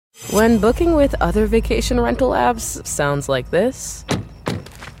When booking with other vacation rental apps sounds like this.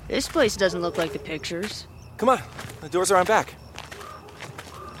 This place doesn't look like the pictures. Come on, the doors are on back.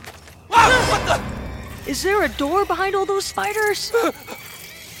 Wow, what the? Is there a door behind all those spiders?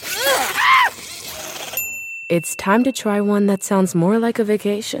 It's time to try one that sounds more like a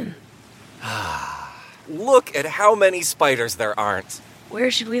vacation. Look at how many spiders there aren't. Where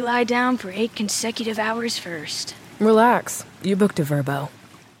should we lie down for 8 consecutive hours first? Relax. You booked a Vrbo.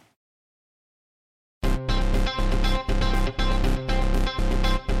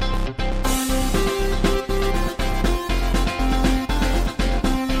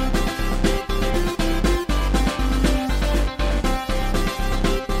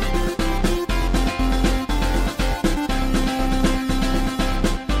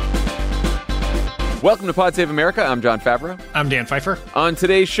 Welcome to Pod Save America. I'm John Favreau. I'm Dan Pfeiffer. On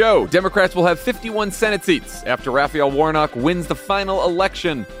today's show, Democrats will have 51 Senate seats after Raphael Warnock wins the final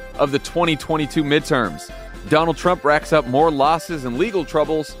election of the 2022 midterms. Donald Trump racks up more losses and legal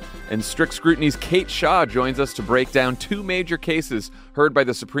troubles, and Strict Scrutiny's Kate Shaw joins us to break down 2 major cases heard by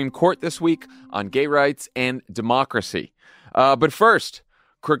the Supreme Court this week on gay rights and democracy. But first,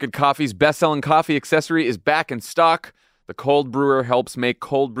 Crooked Coffee's best-selling coffee accessory is back in stock. The Cold Brewer helps make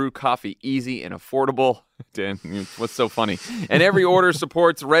cold brew coffee easy and affordable. Dan, what's so funny? And every order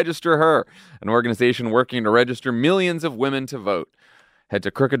supports Register Her, an organization working to register millions of women to vote. Head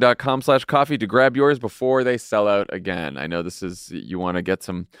to crooked.com/coffee to grab yours before they sell out again. I know this is, you want to get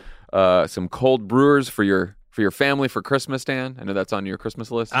some cold brewers for your family for Christmas, Dan. I know that's on your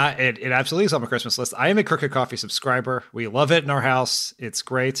Christmas list. It absolutely is on my Christmas list. I am a Crooked Coffee subscriber. We love it in our house. It's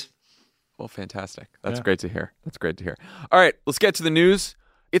great. Well, fantastic. That's great to hear. That's great to hear. All right, let's get to the news.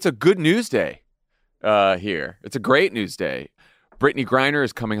 It's a good news day here. It's a great news day. Brittany Griner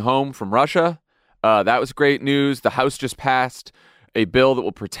is coming home from Russia. That was great news. The House just passed a bill that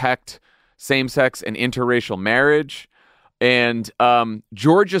will protect same-sex and interracial marriage. And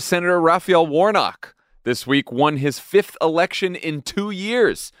Georgia Senator Raphael Warnock this week won his 5th election in 2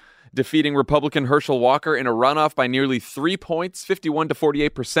 years, defeating Republican Herschel Walker in a runoff by nearly 3 points, 51 to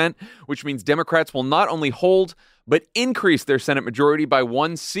 48%, which means Democrats will not only hold, but increase their Senate majority by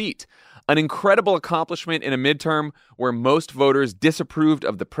 1 seat. An incredible accomplishment in a midterm where most voters disapproved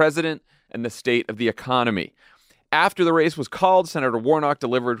of the president and the state of the economy. After the race was called, Senator Warnock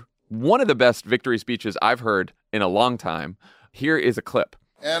delivered one of the best victory speeches I've heard in a long time. Here is a clip.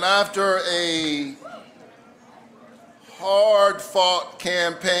 And after a hard-fought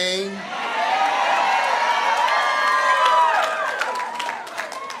campaign,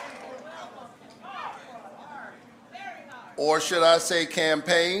 or should I say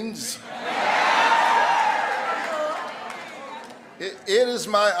campaigns, it is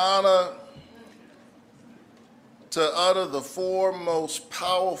my honor to utter the 4 most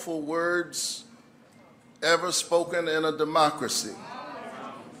powerful words ever spoken in a democracy.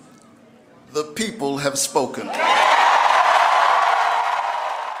 The people have spoken.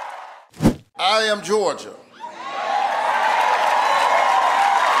 I am Georgia.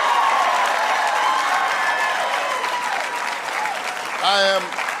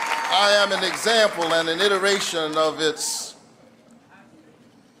 I am an example and an iteration of its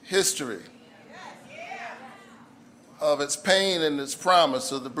history, of its pain and its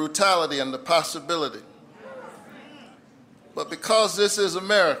promise, of the brutality and the possibility. But because this is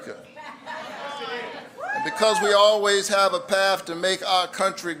America, and because we always have a path to make our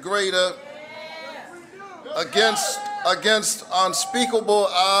country greater, against unspeakable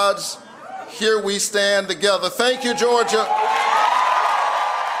odds, here we stand together. Thank you, Georgia.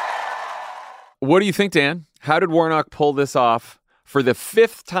 What do you think, Dan? How did Warnock pull this off for the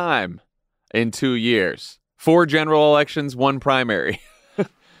 5th time in 2 years? 4 general elections, 1 primary.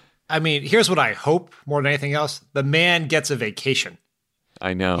 I mean, here's what I hope more than anything else. The man gets a vacation.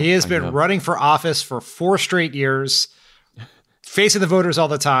 I know. He has been running for office for 4 straight years, facing the voters all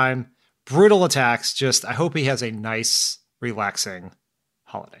the time. Brutal attacks. I hope he has a nice, relaxing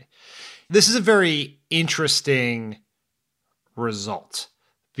holiday. This is a very interesting result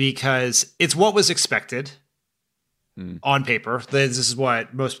because it's what was expected on paper. This is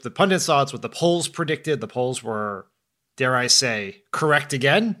what most of the pundits saw. It's what the polls predicted. The polls were, dare I say, correct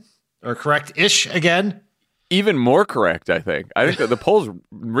again, or correct-ish again. Even more correct, I think. I think that the polls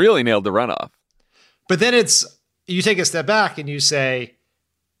really nailed the runoff. But then you take a step back and you say,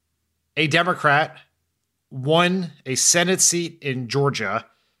 a Democrat won a Senate seat in Georgia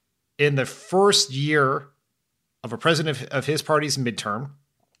in the first year of a president of his party's midterm,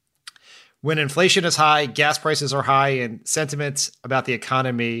 when inflation is high, gas prices are high, and sentiments about the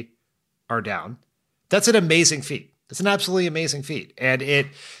economy are down. That's an amazing feat. It's an absolutely amazing feat. And it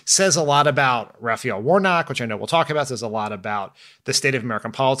says a lot about Raphael Warnock, which I know we'll talk about, says a lot about the state of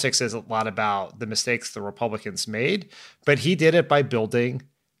American politics, says a lot about the mistakes the Republicans made. But he did it by building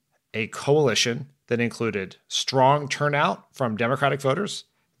a coalition that included strong turnout from Democratic voters,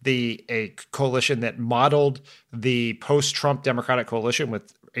 a coalition that modeled the post-Trump Democratic coalition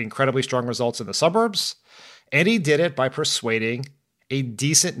with incredibly strong results in the suburbs. And he did it by persuading a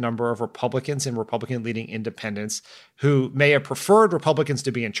decent number of Republicans and Republican-leading independents who may have preferred Republicans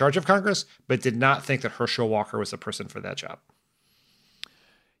to be in charge of Congress, but did not think that Herschel Walker was the person for that job.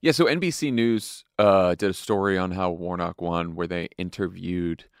 Yeah, so NBC News did a story on how Warnock won, where they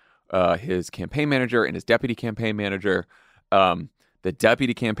interviewed his campaign manager and his deputy campaign manager. The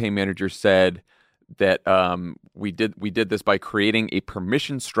deputy campaign manager said that we did this by creating a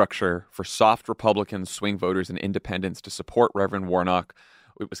permission structure for soft Republicans, swing voters, and independents to support Reverend Warnock.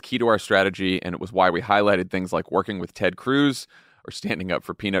 It was key to our strategy, and it was why we highlighted things like working with Ted Cruz or standing up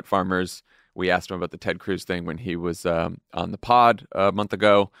for peanut farmers. We asked him about the Ted Cruz thing when he was on the pod a month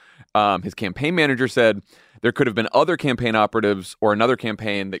ago. His campaign manager said there could have been other campaign operatives or another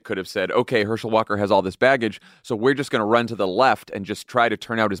campaign that could have said, okay, Herschel Walker has all this baggage, so we're just going to run to the left and just try to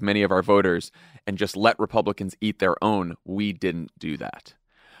turn out as many of our voters and just let Republicans eat their own. We didn't do that.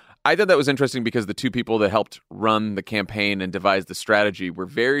 I thought that was interesting because the two people that helped run the campaign and devise the strategy were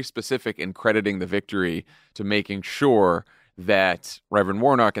very specific in crediting the victory to making sure that Reverend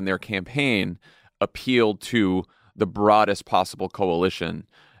Warnock and their campaign appealed to the broadest possible coalition.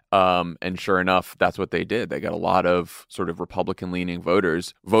 And sure enough, that's what they did. They got a lot of sort of Republican-leaning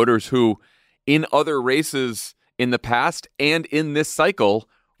voters who in other races in the past and in this cycle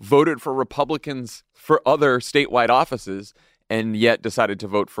voted for Republicans for other statewide offices and yet decided to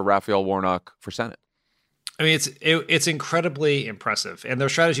vote for Raphael Warnock for Senate. I mean, it's incredibly impressive. And their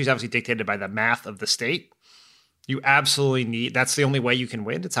strategy is obviously dictated by the math of the state. You absolutely need, that's the only way you can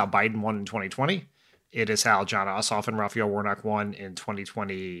win. It's how Biden won in 2020. It is how Jon Ossoff and Raphael Warnock won in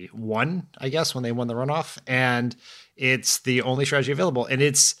 2021, I guess, when they won the runoff. And it's the only strategy available. And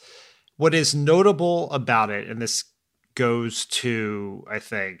it's what is notable about it, and this goes to, I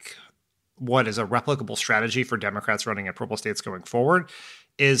think, what is a replicable strategy for Democrats running in purple states going forward,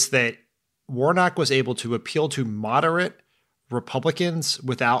 is that Warnock was able to appeal to moderate Republicans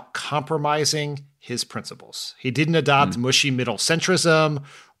without compromising his principles. He didn't adopt mushy middle centrism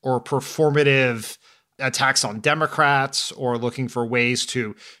or performative attacks on Democrats or looking for ways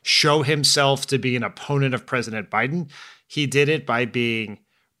to show himself to be an opponent of President Biden. He did it by being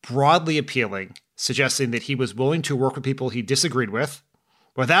broadly appealing, suggesting that he was willing to work with people he disagreed with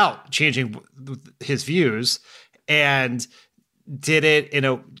without changing his views, and did it in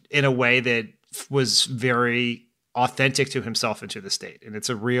a way that was very authentic to himself and to the state. And it's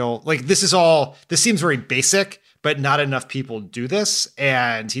a real, like, this seems very basic, but not enough people do this.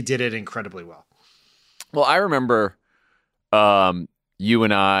 And he did it incredibly well. Well, I remember you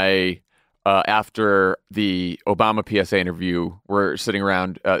and I, after the Obama PSA interview, were sitting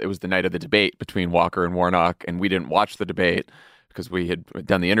around. It was the night of the debate between Walker and Warnock, and we didn't watch the debate because we had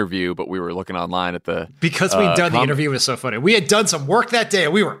done the interview, but we were looking online at the... Because we'd done the interview was so funny. We had done some work that day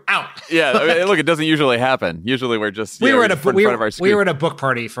and we were out. Yeah, I mean, look, it doesn't usually happen. Usually we're just... We were at a book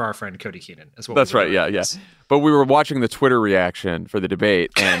party for our friend Cody Keenan. That's right, yeah. But we were watching the Twitter reaction for the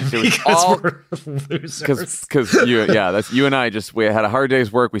debate, and it was all... we're losers. Because you and I we had a hard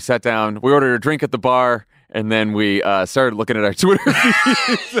day's work. We sat down, we ordered a drink at the bar, and then we started looking at our Twitter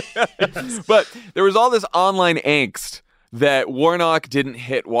feeds. But there was all this online angst that Warnock didn't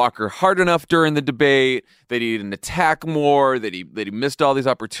hit Walker hard enough during the debate, that he didn't attack more, that he missed all these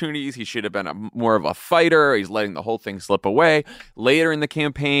opportunities. He should have been more of a fighter. He's letting the whole thing slip away. Later in the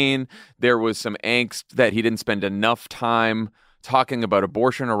campaign, there was some angst that he didn't spend enough time talking about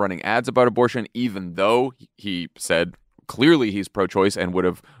abortion or running ads about abortion, even though he said clearly he's pro-choice and would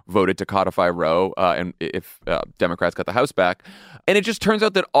have voted to codify Roe and if Democrats got the House back. And it just turns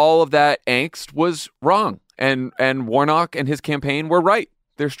out that all of that angst was wrong. And Warnock and his campaign were right.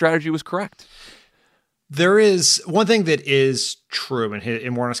 Their strategy was correct. There is one thing that is true,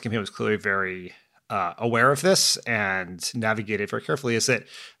 and Warnock's campaign was clearly very aware of this and navigated very carefully, is that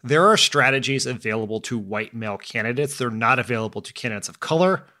there are strategies available to white male candidates. They're not available to candidates of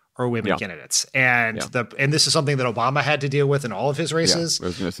color or women candidates. And this is something that Obama had to deal with in all of his races. I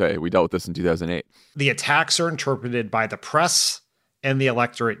was going to say, we dealt with this in 2008. The attacks are interpreted by the press and the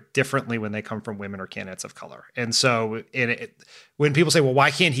electorate differently when they come from women or candidates of color. And so when people say, well,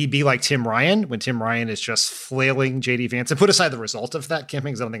 why can't he be like Tim Ryan, when Tim Ryan is just flailing J.D. Vance, and put aside the result of that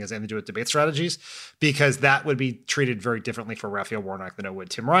campaign, because I don't think it has anything to do with debate strategies, because that would be treated very differently for Raphael Warnock than it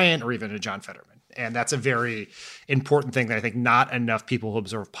would Tim Ryan or even a John Fetterman. And that's a very important thing that I think not enough people who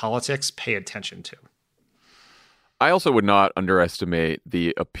observe politics pay attention to. I also would not underestimate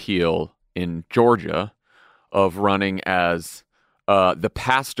the appeal in Georgia of running as the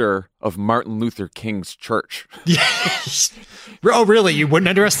pastor of Martin Luther King's church. Yes. Oh, really? You wouldn't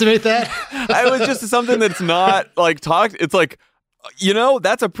underestimate that? I was just something that's not like talked. It's like,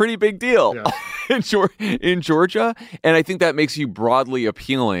 that's a pretty big deal in Georgia. And I think that makes you broadly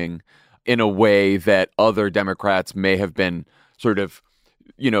appealing in a way that other Democrats may have been sort of,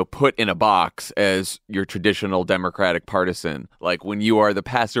 put in a box as your traditional Democratic partisan. Like when you are the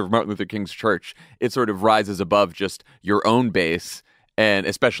pastor of Martin Luther King's church, it sort of rises above just your own base, and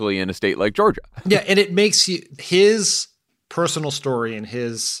especially in a state like Georgia. Yeah, and it makes his personal story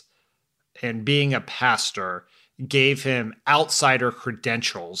and being a pastor gave him outsider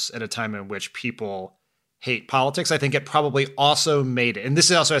credentials at a time in which people hate politics. I think it probably also made it, and this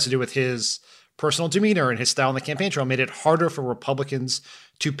also has to do with his personal demeanor and his style on the campaign trail, made it harder for Republicans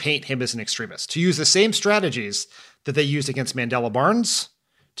to paint him as an extremist, to use the same strategies that they used against Mandela Barnes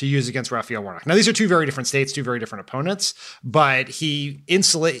to use against Raphael Warnock. Now, these are two very different states, two very different opponents, but his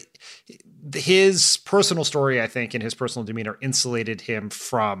personal story, I think, and his personal demeanor insulated him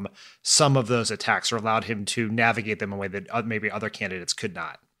from some of those attacks or allowed him to navigate them in a way that maybe other candidates could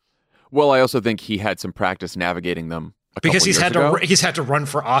not. Well, I also think he had some practice navigating them. Because he's had to run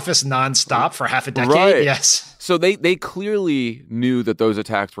for office nonstop for half a decade. Right. Yes. So they clearly knew that those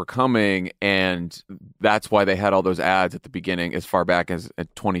attacks were coming, and that's why they had all those ads at the beginning, as far back as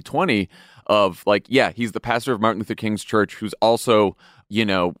 2020, of like, yeah, he's the pastor of Martin Luther King's church who's also,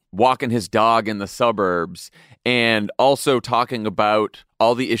 walking his dog in the suburbs and also talking about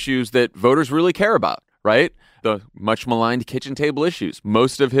all the issues that voters really care about, right? The much maligned kitchen table issues.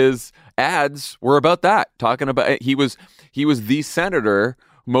 Most of his ads were about that, talking about he was the senator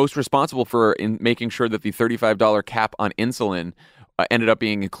most responsible for in making sure that the $35 cap on insulin ended up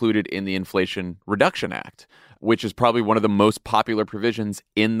being included in the Inflation Reduction Act, which is probably one of the most popular provisions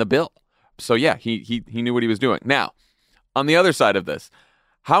in the bill. So yeah, he knew what he was doing. Now, on the other side of this,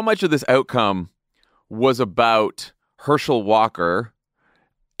 how much of this outcome was about Herschel Walker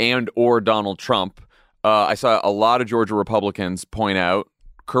and or Donald Trump? I saw a lot of Georgia Republicans point out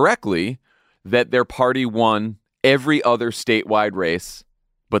correctly that their party won every other statewide race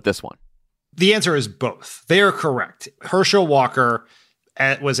but this one. The answer is both. They are correct. Herschel Walker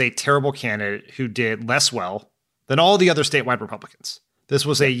was a terrible candidate who did less well than all the other statewide Republicans. This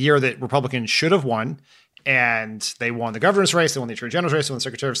was a year that Republicans should have won, and they won the governor's race, they won the attorney general's race, they won the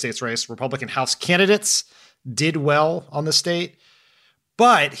secretary of state's race. Republican House candidates did well on the state.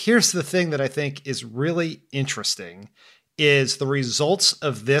 But here's the thing that I think is really interesting is the results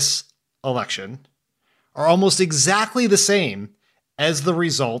of this election are almost exactly the same as the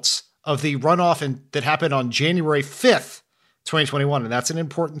results of the runoff that happened on January 5th, 2021. And that's an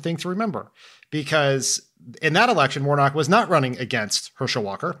important thing to remember because in that election, Warnock was not running against Herschel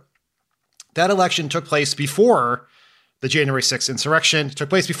Walker. That election took place before the January 6th insurrection. It took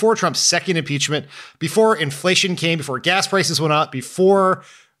place before Trump's second impeachment, before inflation came, before gas prices went up, before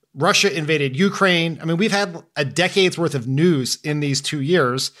Russia invaded Ukraine. I mean, we've had a decade's worth of news in these 2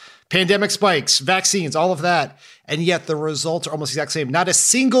 years, pandemic spikes, vaccines, all of that. And yet the results are almost exact same. Not a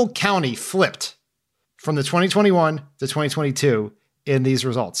single county flipped from the 2021 to 2022 in these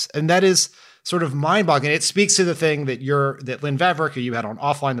results. And that is sort of mind-boggling. It speaks to the thing that Lynn Vavreck, who you had on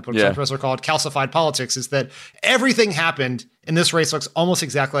Offline, the political professor, called calcified politics, is that everything happened in this race looks almost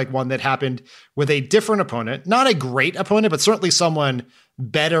exactly like one that happened with a different opponent, not a great opponent, but certainly someone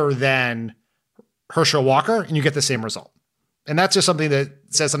better than Herschel Walker, and you get the same result. And that's just something that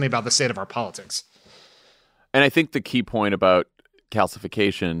says something about the state of our politics. And I think the key point about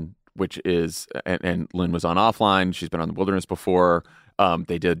calcification, which is, and Lynn was on Offline, she's been on The Wilderness before,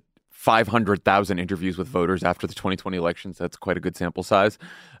 they did 500,000 interviews with voters after the 2020 elections. That's quite a good sample size.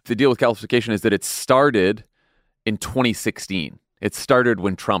 The deal with calcification is that it started in 2016. It started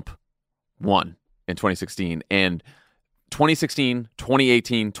when Trump won in 2016. And 2016,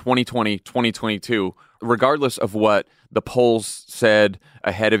 2018, 2020, 2022, regardless of what the polls said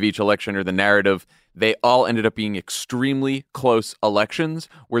ahead of each election or the narrative, they all ended up being extremely close elections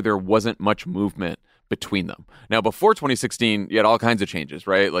where there wasn't much movement between them. Now, before 2016, you had all kinds of changes,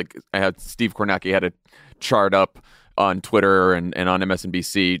 right? Like I had Steve Kornacki had a chart up on Twitter and on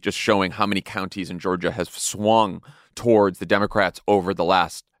MSNBC, just showing how many counties in Georgia has swung towards the Democrats over the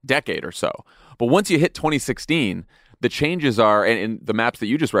last decade or so. But once you hit 2016, the changes are, and in the maps that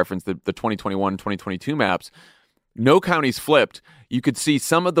you just referenced, the 2021, 2022 maps, no counties flipped. You could see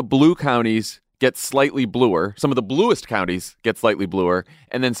some of the blue counties get slightly bluer, some of the bluest counties get slightly bluer,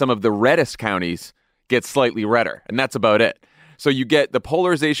 and then some of the reddest counties get slightly redder. And that's about it. So you get the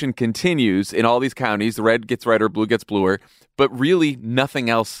polarization continues in all these counties. The red gets redder, blue gets bluer, but really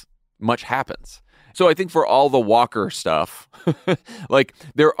nothing else much happens. So I think for all the Walker stuff, like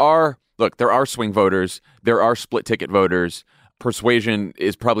there are swing voters, there are split ticket voters. Persuasion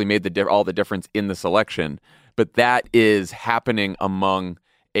is probably made all the difference in this election, but that is happening among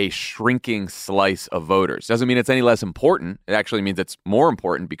a shrinking slice of voters. Doesn't mean it's any less important. It actually means it's more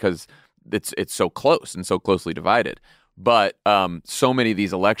important because it's so close and so closely divided. But so many of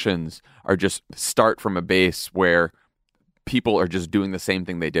these elections are just start from a base where people are just doing the same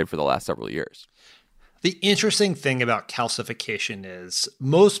thing they did for the last several years. The interesting thing about calcification is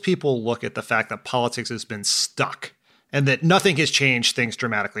most people look at the fact that politics has been stuck and that nothing has changed things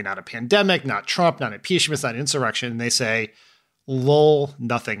dramatically, not a pandemic, not Trump, not impeachment, not insurrection. And they say, lol,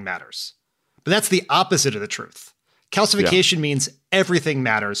 nothing matters. But that's the opposite of the truth. Calcification means everything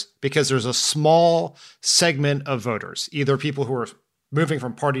matters because there's a small segment of voters, either people who are moving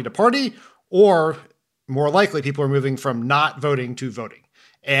from party to party or more likely people are moving from not voting to voting.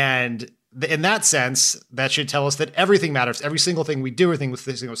 And in that sense, that should tell us that everything matters. Every single thing we do, everything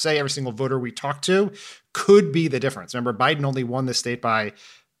we say, every single voter we talk to could be the difference. Remember, Biden only won the state by,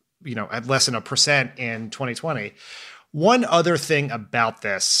 at less than 1% in 2020. One other thing about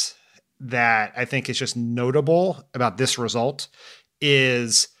this that I think is just notable about this result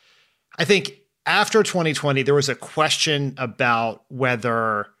is I think after 2020, there was a question about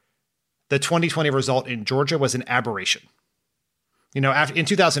whether the 2020 result in Georgia was an aberration. In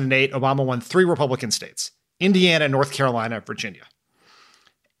 2008, Obama won 3 Republican states, Indiana, North Carolina, Virginia.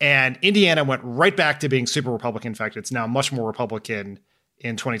 And Indiana went right back to being super Republican. In fact, it's now much more Republican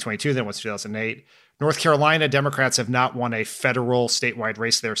in 2022 than it was 2008. North Carolina, Democrats have not won a federal statewide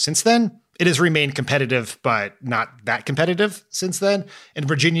race there since then. It has remained competitive, but not that competitive since then. And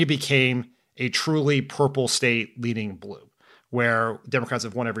Virginia became a truly purple state leaning blue, where Democrats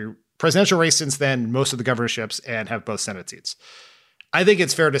have won every presidential race since then, most of the governorships, and have both Senate seats. I think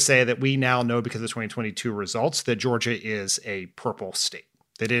it's fair to say that we now know because of the 2022 results that Georgia is a purple state.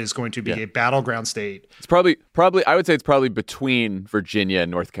 That it is going to be a battleground state. It's probably. I would say it's probably between Virginia and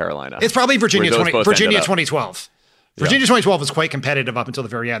North Carolina. It's probably Virginia 2012. Virginia 2012 was quite competitive up until the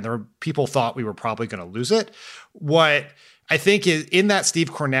very end. People thought we were probably going to lose it. What I think is in that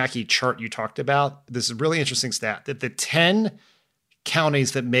Steve Kornacki chart you talked about, this is a really interesting stat that the 10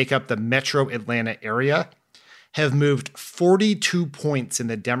 counties that make up the metro Atlanta area have moved 42 points in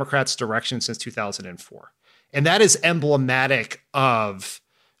the Democrats' direction since 2004. And that is emblematic of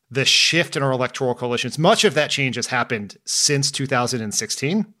the shift in our electoral coalitions. Much of that change has happened since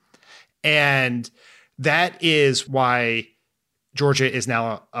 2016. And that is why Georgia is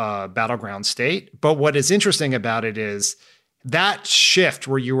now a battleground state. But what is interesting about it is that shift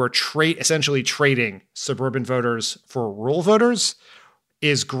where you are essentially trading suburban voters for rural voters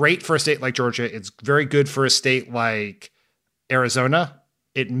is great for a state like Georgia. It's very good for a state like Arizona.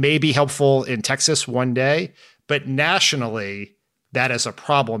 It may be helpful in Texas one day, but nationally, that is a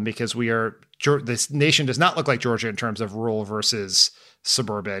problem because this nation does not look like Georgia in terms of rural versus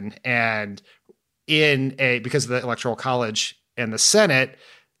suburban. And because of the Electoral College and the Senate,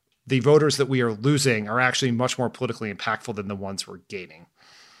 the voters that we are losing are actually much more politically impactful than the ones we're gaining.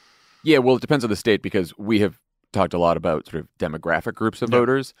 Yeah, well, it depends on the state because we have talked a lot about sort of demographic groups of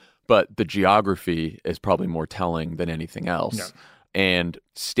voters, but the geography is probably more telling than anything else. No. And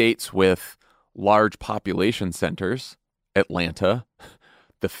states with large population centers, Atlanta,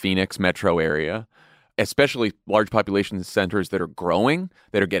 the Phoenix metro area, especially large population centers that are growing,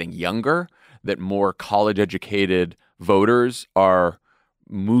 that are getting younger, that more college-educated voters are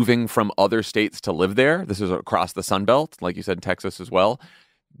moving from other states to live there. This is across the Sun Belt, like you said, Texas as well.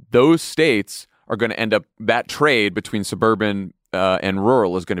 Those states are going to end up, that trade between suburban and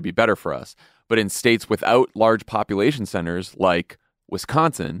rural is going to be better for us. But in states without large population centers like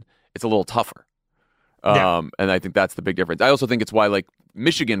Wisconsin, it's a little tougher. And I think that's the big difference. I also think it's why, like,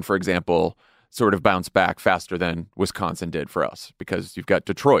 Michigan, for example, sort of bounced back faster than Wisconsin did for us because you've got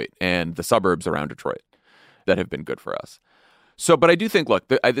Detroit and the suburbs around Detroit that have been good for us. So, but I do think, look,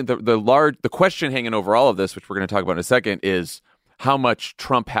 I think the question hanging over all of this, which we're going to talk about in a second, is how much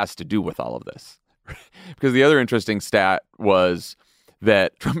Trump has to do with all of this. Because the other interesting stat was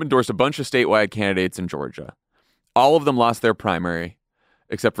that Trump endorsed a bunch of statewide candidates in Georgia. All of them lost their primary,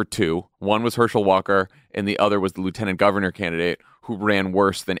 except for two. One was Herschel Walker, and the other was the lieutenant governor candidate who ran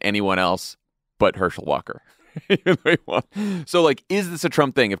worse than anyone else but Herschel Walker. So, like, is this a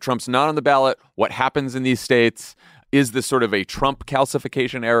Trump thing? If Trump's not on the ballot, what happens in these states? Is this sort of a Trump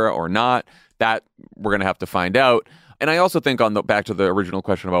calcification era or not? That we're going to have to find out. And I also think back to the original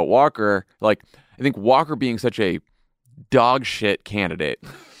question about Walker, like, I think Walker being such a dog shit candidate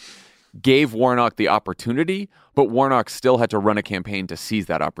gave Warnock the opportunity, but Warnock still had to run a campaign to seize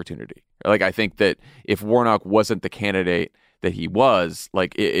that opportunity. Like, I think that if Warnock wasn't the candidate that he was,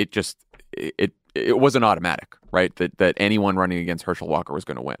 like, it wasn't automatic, right? That anyone running against Herschel Walker was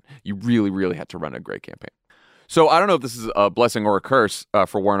going to win. You really, really had to run a great campaign. So I don't know if this is a blessing or a curse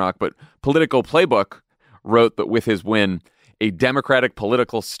for Warnock, but Political Playbook wrote that with his win, a Democratic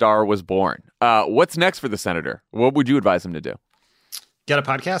political star was born. What's next for the senator? What would you advise him to do? Get a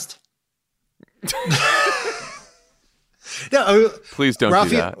podcast. No, please don't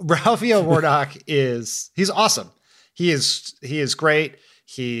do that. Raphael Warnock he's awesome. He is great.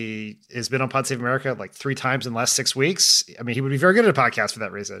 He has been on Pod Save America like 3 times in the last 6 weeks. I mean, he would be very good at a podcast for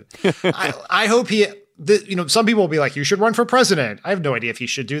that reason. I hope some people will be like, you should run for president. I have no idea if he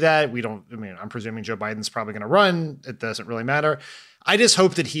should do that. I'm presuming Joe Biden's probably going to run. It doesn't really matter. I just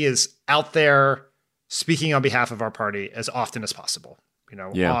hope that he is out there speaking on behalf of our party as often as possible.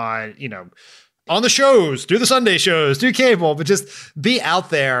 On the shows, do the Sunday shows, do cable, but just be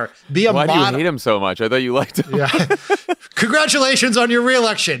out there, be a Why do you hate him so much? I thought you liked him. Yeah. Congratulations on your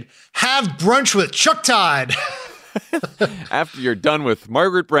reelection. Have brunch with Chuck Todd. After you're done with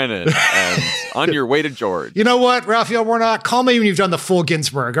Margaret Brennan and on your way to George. You know what, Raphael Warnock? Call me when you've done the full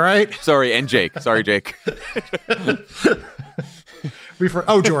Ginsburg, all right? Sorry, and Jake. Sorry, Jake.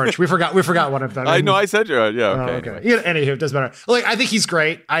 George. We forgot one of them. I know. I said George. Yeah. Okay. Okay. Anyway. Anywho, it doesn't matter. Like, I think he's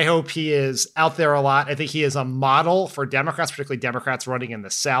great. I hope he is out there a lot. I think he is a model for Democrats, particularly Democrats running in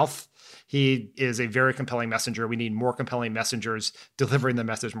the South. He is a very compelling messenger. We need more compelling messengers delivering the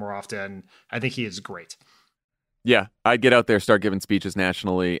message more often. I think he is great. Yeah, I'd get out there, start giving speeches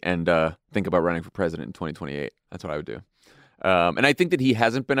nationally, and think about running for president in 2028. That's what I would do. And I think that he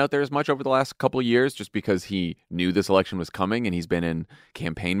hasn't been out there as much over the last couple of years just because he knew this election was coming and he's been in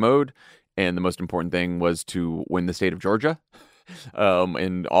campaign mode. And the most important thing was to win the state of Georgia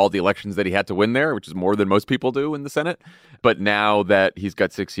and all the elections that he had to win there, which is more than most people do in the Senate. But now that he's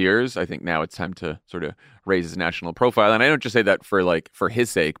got 6 years, I think now it's time to sort of raise his national profile. And I don't just say that for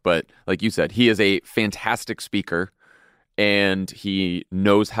his sake, but like you said, he is a fantastic speaker and he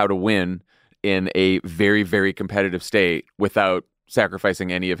knows how to win in a very, very competitive state without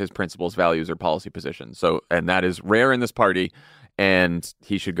sacrificing any of his principles, values, or policy positions. So, and that is rare in this party, and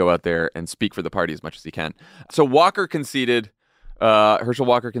he should go out there and speak for the party as much as he can. So Walker conceded, Herschel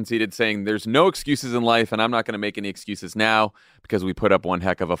Walker conceded, saying there's no excuses in life, and I'm not going to make any excuses now because we put up one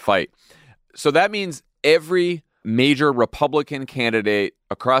heck of a fight. So that means every major Republican candidate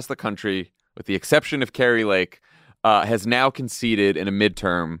across the country, with the exception of Kari Lake, has now conceded in a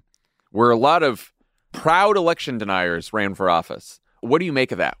midterm where a lot of proud election deniers ran for office. What do you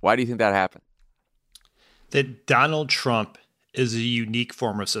make of that? Why do you think that happened? That Donald Trump is a unique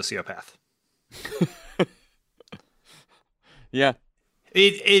form of sociopath. Yeah.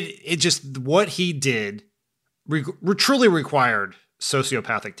 It just, what he did truly required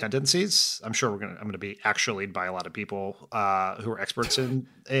sociopathic tendencies. I'm sure I'm going to be actually by a lot of people who are experts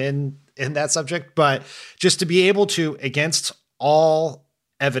in that subject, but just to be able to, against all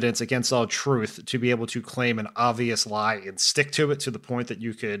evidence, against all truth, to be able to claim an obvious lie and stick to it to the point that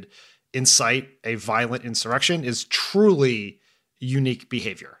you could incite a violent insurrection is truly unique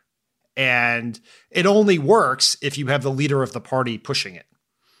behavior. And it only works if you have the leader of the party pushing it.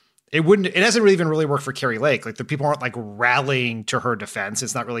 It hasn't really even really worked for Kari Lake. Like, the people aren't like rallying to her defense.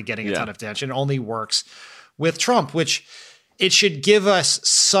 It's not really getting a ton of attention. It only works with Trump, which it should give us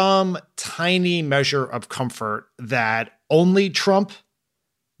some tiny measure of comfort that only Trump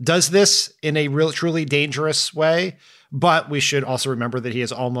does this in a truly dangerous way. But we should also remember that he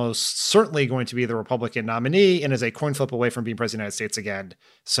is almost certainly going to be the Republican nominee and is a coin flip away from being president of the United States again.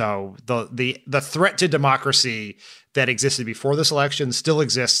 So the threat to democracy that existed before this election still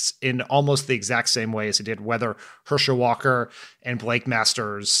exists in almost the exact same way as it did, whether Herschel Walker and Blake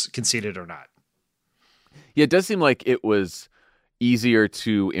Masters conceded or not. Yeah, it does seem like it was easier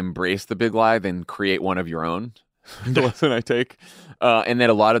to embrace the big lie than create one of your own. The lesson I take. And that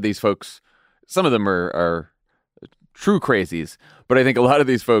a lot of these folks, some of them are true crazies, but I think a lot of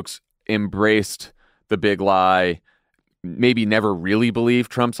these folks embraced the big lie, maybe never really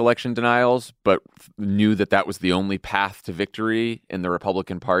believed Trump's election denials, but knew that that was the only path to victory in the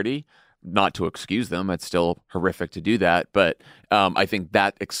Republican Party, not to excuse them. It's still horrific to do that. But I think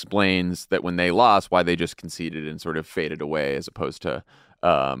that explains that when they lost, why they just conceded and sort of faded away as opposed to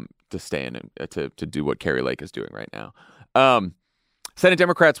stay in to do what Kari Lake is doing right now. Senate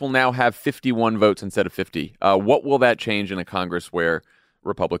Democrats will now have 51 votes instead of 50. What will that change in a Congress where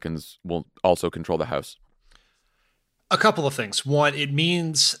Republicans will also control the House? A couple of things. One, it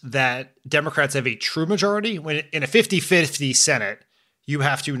means that Democrats have a true majority. When in a 50-50 Senate, you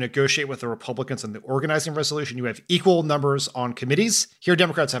have to negotiate with the Republicans on the organizing resolution. You have equal numbers on committees. Here,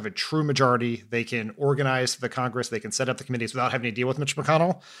 Democrats have a true majority. They can organize the Congress. They can set up the committees without having to deal with Mitch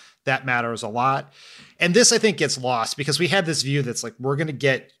McConnell. That matters a lot. And this, I think, gets lost because we had this view that's like, we're going to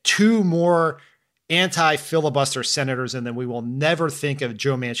get 2 more anti-filibuster senators, and then we will never think of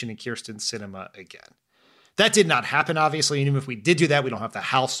Joe Manchin and Kyrsten Sinema again. That did not happen, obviously. And even if we did do that, we don't have the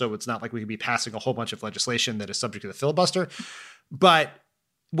House, so it's not like we could be passing a whole bunch of legislation that is subject to the filibuster. But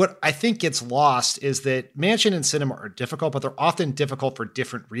what I think gets lost is that Manchin and Sinema are difficult, but they're often difficult for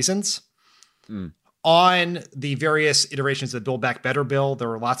different reasons. On the various iterations of the Build Back Better bill, there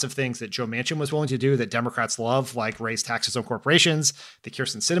were lots of things that Joe Manchin was willing to do that Democrats love, like raise taxes on corporations that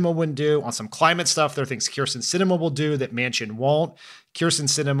Kyrsten Sinema wouldn't do. On some climate stuff, there are things Kyrsten Sinema will do that Manchin won't. Kyrsten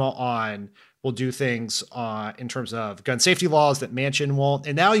Sinema will do things in terms of gun safety laws that Manchin won't.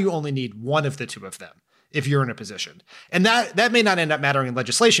 And now you only need one of the two of them if you're in a position. And that may not end up mattering in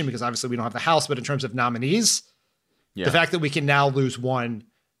legislation because obviously we don't have the House, but in terms of nominees, the fact that we can now lose one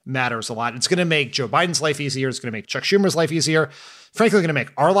matters a lot. It's going to make Joe Biden's life easier. It's going to make Chuck Schumer's life easier. Frankly, going to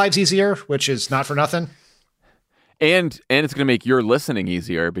make our lives easier, which is not for nothing. And it's going to make your listening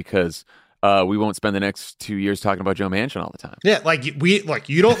easier because we won't spend the next 2 years talking about Joe Manchin all the time. Yeah,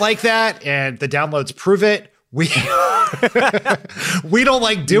 you don't like that, and the downloads prove it. We don't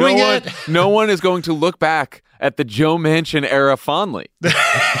like doing it. No one is going to look back at the Joe Manchin era fondly.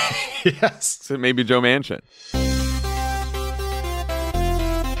 Yes. So maybe Joe Manchin.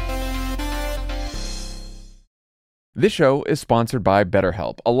 This show is sponsored by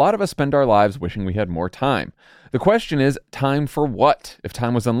BetterHelp. A lot of us spend our lives wishing we had more time. The question is, time for what? If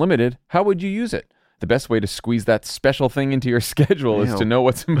time was unlimited, how would you use it? The best way to squeeze that special thing into your schedule is to know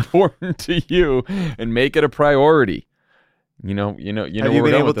what's important to you and make it a priority. You know. Have you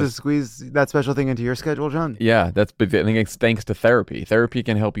been able to squeeze that special thing into your schedule, John? Yeah, I think it's thanks to therapy. Therapy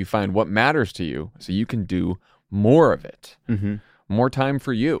can help you find what matters to you so you can do more of it. Mm-hmm. More time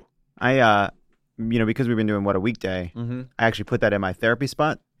for you. Because we've been doing a weekday, I actually put that in my therapy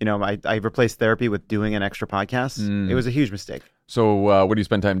spot. I replaced therapy with doing an extra podcast. It was a huge mistake. So what do you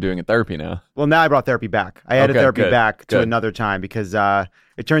spend time doing at therapy now? Well, now I brought therapy back. I added therapy back to another time because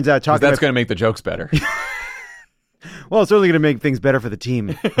it turns out talking that's going to make the jokes better. Well, it's certainly going to make things better for the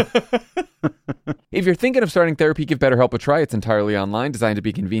team. If you're thinking of starting therapy, give BetterHelp a try. It's entirely online, designed to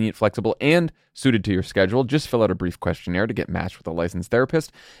be convenient, flexible, and suited to your schedule. Just fill out a brief questionnaire to get matched with a licensed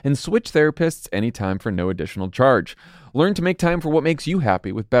therapist and switch therapists anytime for no additional charge. Learn to make time for what makes you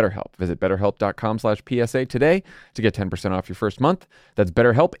happy with BetterHelp. Visit BetterHelp.com/PSA today to get 10% off your first month. That's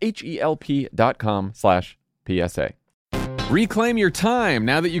BetterHelp, HELP.com/PSA. Reclaim your time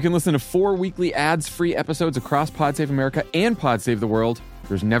now that you can listen to 4 weekly ads-free episodes across Pod Save America and Pod Save the World.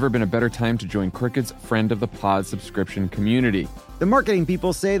 There's never been a better time to join Crooked's Friend of the Pod subscription community. The marketing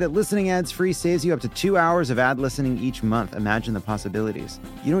people say that listening ads-free saves you up to 2 hours of ad listening each month. Imagine the possibilities.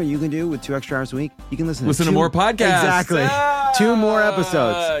 You know what you can do with 2 extra hours a week? You can listen to more podcasts. Exactly. 2 more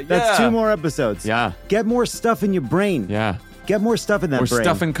episodes. That's 2 more episodes. Yeah. Get more stuff in your brain. Yeah. Get more stuff in that brain. More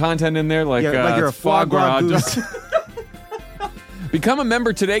stuff and content in there like you're a foie gras goose. Become a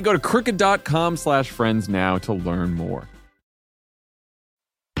member today. Go to crooked.com/friends now to learn more.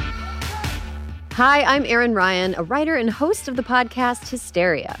 Hi, I'm Erin Ryan, a writer and host of the podcast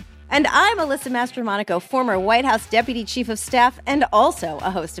Hysteria. And I'm Alyssa Mastromonaco, former White House Deputy Chief of Staff and also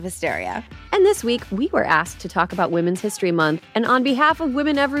a host of Hysteria. And this week, we were asked to talk about Women's History Month, and on behalf of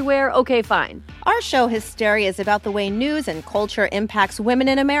women everywhere, okay, fine. Our show Hysteria is about the way news and culture impacts women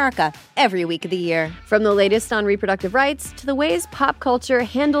in America every week of the year. From the latest on reproductive rights to the ways pop culture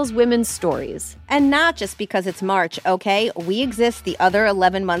handles women's stories. And not just because it's March, okay? We exist the other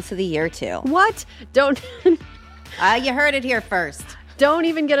 11 months of the year, too. What? Don't... You heard it here first. Don't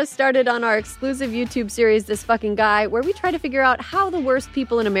even get us started on our exclusive YouTube series, This Fucking Guy, where we try to figure out how the worst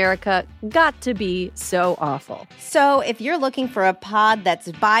people in America got to be so awful. So if you're looking for a pod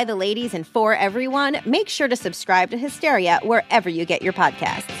that's by the ladies and for everyone, make sure to subscribe to Hysteria wherever you get your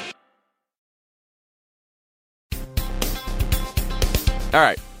podcasts. All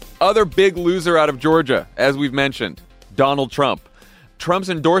right. Other big loser out of Georgia, as we've mentioned, Donald Trump. Trump's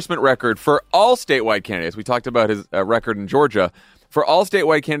endorsement record for all statewide candidates, we talked about his record in Georgia, for all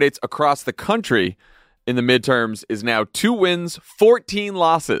statewide candidates across the country in the midterms is now 2 wins, 14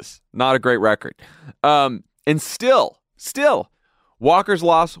 losses. Not a great record. And still, Walker's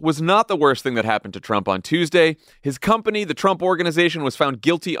loss was not the worst thing that happened to Trump on Tuesday. His company, the Trump Organization, was found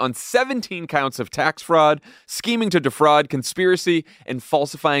guilty on 17 counts of tax fraud, scheming to defraud, conspiracy, and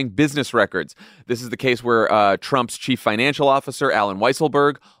falsifying business records. This is the case where Trump's chief financial officer, Alan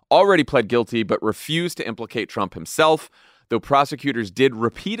Weisselberg, already pled guilty but refused to implicate Trump himself, though prosecutors did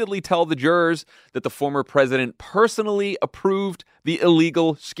repeatedly tell the jurors that the former president personally approved the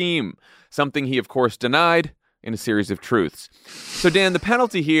illegal scheme, something he, of course, denied in a series of truths. So, Dan, the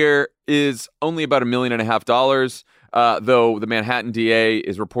penalty here is only about $1.5 million, though the Manhattan DA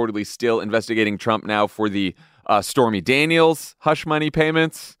is reportedly still investigating Trump now for the Stormy Daniels hush money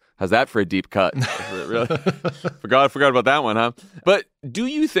payments. How's that for a deep cut? Really? Forgot about that one, huh? But do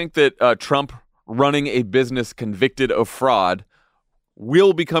you think that Trump running a business convicted of fraud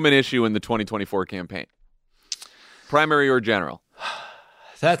will become an issue in the 2024 campaign? Primary or general?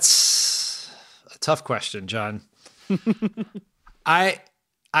 That's a tough question, John. I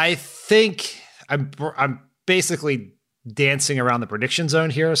think I'm basically dancing around the prediction zone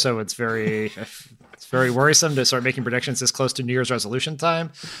here, so it's very worrisome to start making predictions this close to New Year's resolution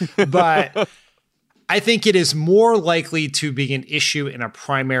time. But I think it is more likely to be an issue in a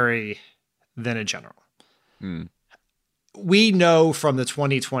primary than a general. We know from the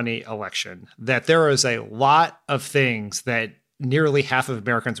 2020 election that there is a lot of things that nearly half of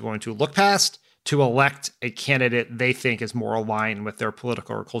Americans are going to look past to elect a candidate they think is more aligned with their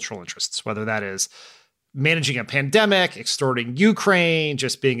political or cultural interests, whether that is managing a pandemic, extorting Ukraine,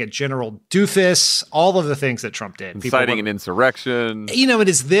 just being a general doofus, all of the things that Trump did. Inciting an insurrection. And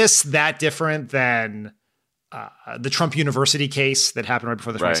is this that different than the Trump University case that happened right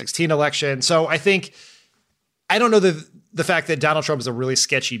before the 2016 election? So I don't know the fact that Donald Trump is a really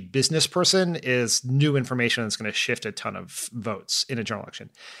sketchy business person is new information that's going to shift a ton of votes in a general election.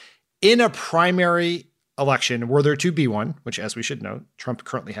 In a primary election, were there to be one, which, as we should note, Trump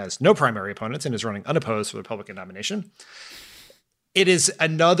currently has no primary opponents and is running unopposed for the Republican nomination. It is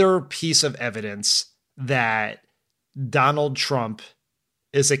another piece of evidence that Donald Trump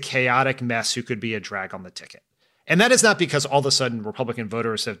is a chaotic mess who could be a drag on the ticket. And that is not because all of a sudden Republican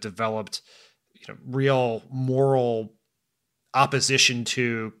voters have developed real moral opposition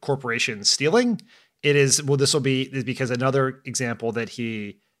to corporations stealing. It is, this will be because another example that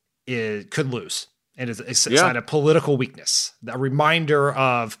he could lose. And is a sign of political weakness, a reminder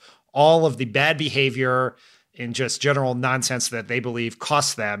of all of the bad behavior and just general nonsense that they believe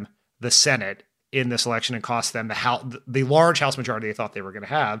cost them the Senate in this election and cost them the large House majority they thought they were going to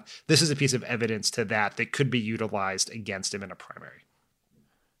have. This is a piece of evidence to that could be utilized against him in a primary.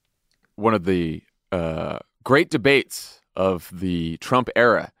 One of the great debates of the Trump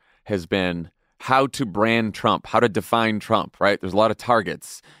era has been how to brand Trump, how to define Trump, right? There's a lot of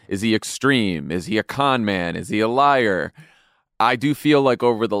targets. Is he extreme? Is he a con man? Is he a liar? I do feel like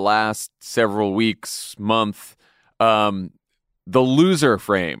over the last several weeks, month, the loser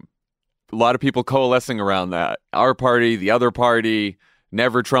frame, a lot of people coalescing around that. Our party, the other party,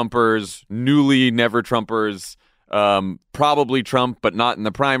 never Trumpers, newly never Trumpers, probably Trump, but not in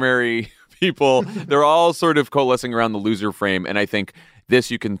the primary people. They're all sort of coalescing around the loser frame. And I think this,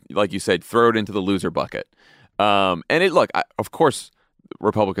 you can, like you said, throw it into the loser bucket. Of course,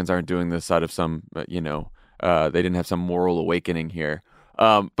 Republicans aren't doing this out of some, they didn't have some moral awakening here.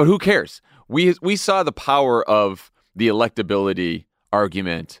 But who cares? We saw the power of the electability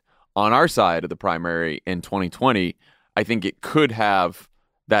argument on our side of the primary in 2020. I think it could have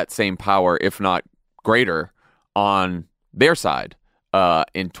that same power, if not greater, on their side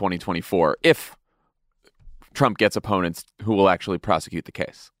in 2024, if Trump gets opponents who will actually prosecute the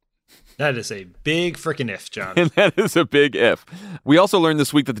case. That is a big freaking if, John. And that is a big if. We also learned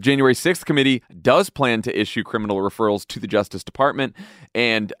this week that the January 6th committee does plan to issue criminal referrals to the Justice Department.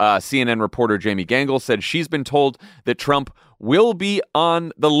 And CNN reporter Jamie Gangel said she's been told that Trump will be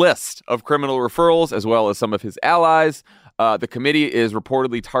on the list of criminal referrals, as well as some of his allies. The committee is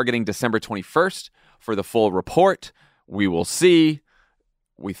reportedly targeting December 21st for the full report. We will see.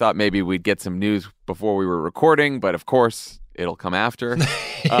 We thought maybe we'd get some news before we were recording, but of course, it'll come after.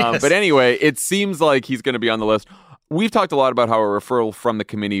 Yes. But anyway, it seems like he's going to be on the list. We've talked a lot about how a referral from the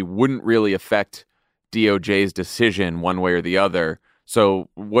committee wouldn't really affect DOJ's decision one way or the other. So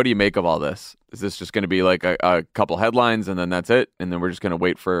what do you make of all this? Is this just going to be like a couple headlines and then that's it? And then we're just going to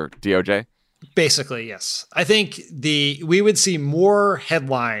wait for DOJ? Basically, yes. I think we would see more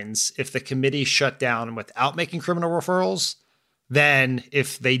headlines if the committee shut down without making criminal referrals than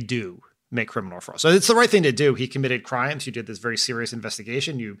if they do. make criminal referrals. So it's the right thing to do. He committed crimes. You did this very serious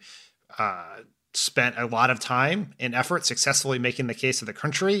investigation. You spent a lot of time and effort successfully making the case to the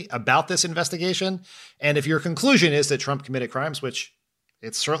country about this investigation. And if your conclusion is that Trump committed crimes, which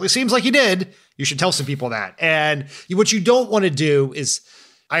it certainly seems like he did, you should tell some people that. And what you don't want to do is,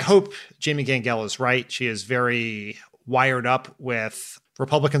 I hope Jamie Gangel is right. She is very wired up with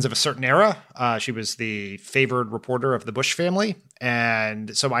Republicans of a certain era. She was the favored reporter of the Bush family.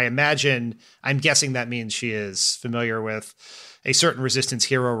 And so I'm guessing that means she is familiar with a certain resistance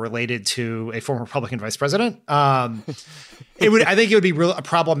hero related to a former Republican vice president. I think it would be real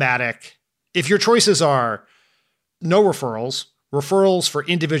problematic if your choices are no referrals for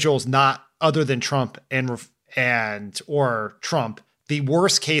individuals not other than Trump or Trump. The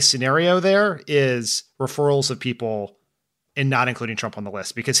worst case scenario there is referrals of people and not including Trump on the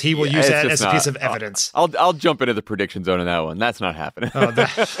list, because he will use that as a piece of evidence. I'll jump into the prediction zone on that one. That's not happening.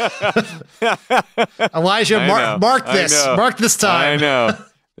 Elijah, mark this. Mark this time. I know.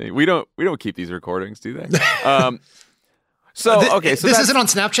 We don't keep these recordings, do they? So this isn't on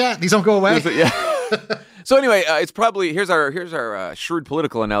Snapchat. These don't go away. So anyway, it's probably here's our shrewd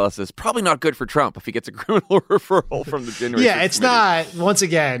political analysis. Probably not good for Trump if he gets a criminal referral from the January. Yeah, it's not. Once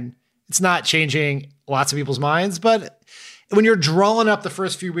again, it's not changing lots of people's minds, but when you're drawing up the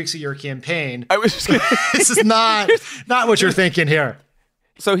first few weeks of your campaign, this is not what you're thinking here.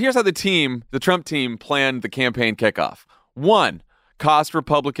 So here's how the Trump team planned the campaign kickoff. 1, cost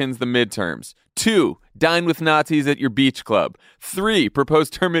Republicans the midterms. 2, dine with Nazis at your beach club. 3, propose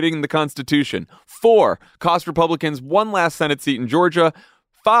terminating the Constitution. 4, cost Republicans one last Senate seat in Georgia.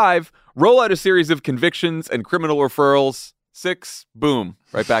 5, roll out a series of convictions and criminal referrals. 6, boom,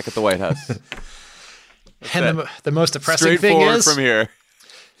 right back at the White House. And the most depressing thing is from here.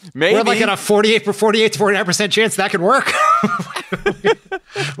 Maybe we're like at a 48 to 49% chance that could work.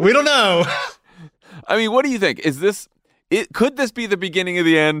 We don't know. I mean, what do you think? Could this be the beginning of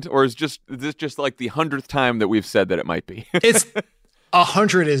the end, or is this just like the 100th time that we've said that it might be? It's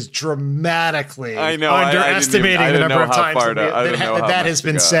 100 is dramatically underestimating the number of times that has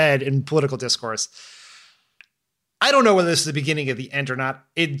been said in political discourse. I don't know whether this is the beginning of the end or not.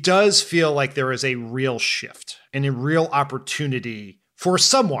 It does feel like there is a real shift and a real opportunity for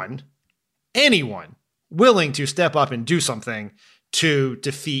anyone willing to step up and do something to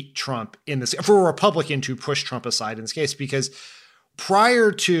defeat Trump for a Republican to push Trump aside in this case, because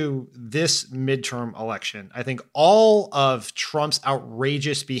prior to this midterm election, I think all of Trump's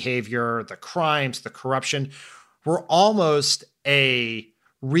outrageous behavior, the crimes, the corruption, were almost a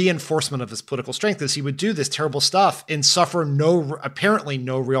reinforcement of his political strength, as he would do this terrible stuff and suffer apparently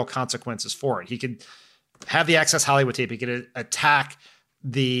no real consequences for it. He could have the Access Hollywood tape. He could attack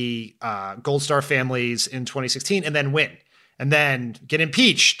the Gold Star families in 2016 and then win, and then get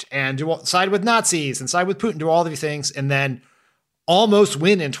impeached and side with Nazis and side with Putin, do all these things, and then almost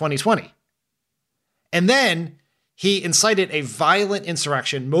win in 2020. And then he incited a violent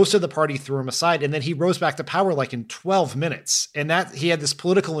insurrection. Most of the party threw him aside, and then he rose back to power like in 12 minutes. And that he had this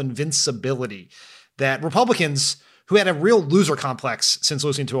political invincibility that Republicans, who had a real loser complex since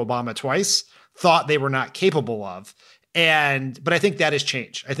losing to Obama twice, thought they were not capable of. But I think that has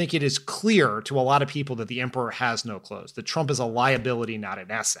changed. I think it is clear to a lot of people that the emperor has no clothes, that Trump is a liability, not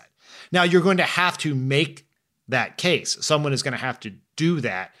an asset. Now, you're going to have to make that case. Someone is going to have to do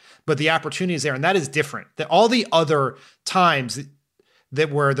that. But the opportunity is there, and that is different. That all the other times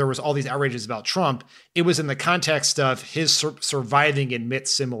where there was all these outrages about Trump, it was in the context of his surviving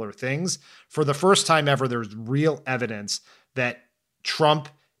amidst similar things. For the first time ever, there's real evidence that Trump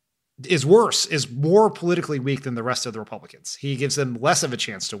is more politically weak than the rest of the Republicans. He gives them less of a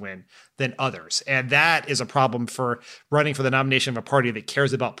chance to win than others. And that is a problem for running for the nomination of a party that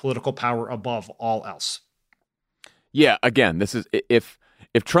cares about political power above all else. Yeah, again, this is if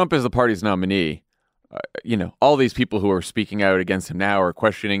Trump is the party's nominee, all these people who are speaking out against him now or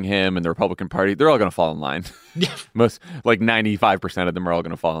questioning him and the Republican Party, they're all going to fall in line. Yeah. Most, like 95% of them are all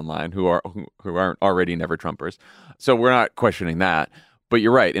going to fall in line who aren't already never Trumpers. So we're not questioning that. But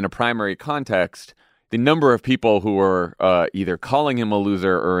you're right. In a primary context, the number of people who are either calling him a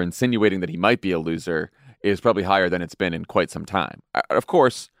loser or insinuating that he might be a loser is probably higher than it's been in quite some time. Of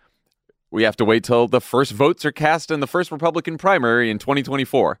course, we have to wait till the first votes are cast in the first Republican primary in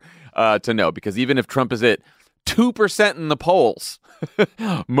 2024 to know, because even if Trump is at 2% in the polls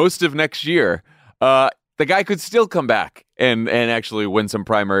most of next year, the guy could still come back and actually win some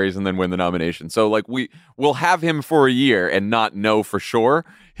primaries and then win the nomination. So like we'll have him for a year and not know for sure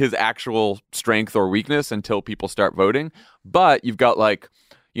his actual strength or weakness until people start voting. But you've got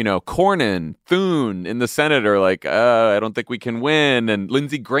Cornyn, Thune in the Senate are like, I don't think we can win. And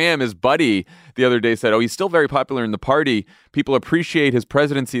Lindsey Graham, his buddy, the other day said, he's still very popular in the party. People appreciate his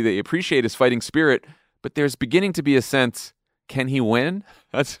presidency. They appreciate his fighting spirit. But there's beginning to be a sense, can he win?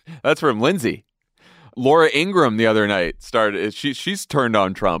 That's from Lindsey. Laura Ingraham the other night started. She's turned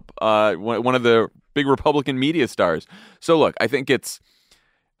on Trump, one of the big Republican media stars. So look, I think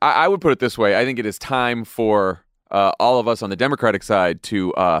I would put it this way. I think it is time for all of us on the Democratic side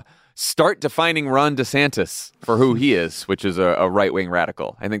to start defining Ron DeSantis for who he is, which is a right-wing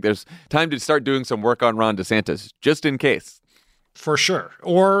radical. I think there's time to start doing some work on Ron DeSantis, just in case. For sure.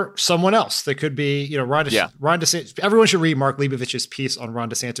 Or someone else that could be, Ron DeSantis. Everyone should read Mark Leibovich's piece on Ron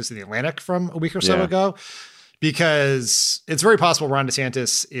DeSantis in The Atlantic from a week or so ago, because it's very possible Ron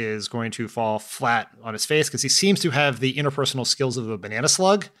DeSantis is going to fall flat on his face because he seems to have the interpersonal skills of a banana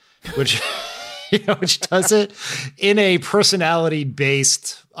slug, which... which does it in a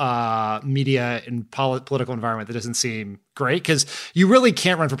personality-based media and political environment that doesn't seem great, because you really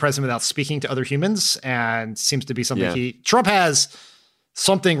can't run for president without speaking to other humans, and seems to be something Trump has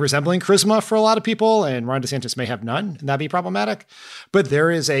something resembling charisma for a lot of people, and Ron DeSantis may have none, and that'd be problematic. But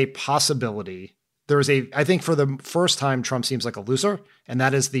there is a possibility. I think for the first time, Trump seems like a loser, and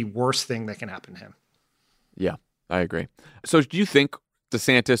that is the worst thing that can happen to him. Yeah, I agree. So do you think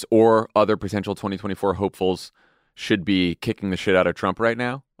DeSantis or other potential 2024 hopefuls should be kicking the shit out of Trump right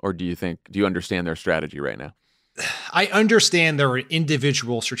now? Or do you understand their strategy right now? I understand there are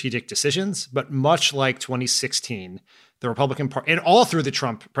individual strategic decisions, but much like 2016, the Republican Party, and all through the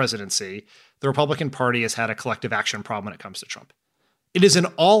Trump presidency, the Republican Party has had a collective action problem when it comes to Trump. It is in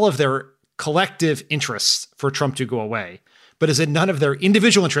all of their collective interests for Trump to go away, but is in none of their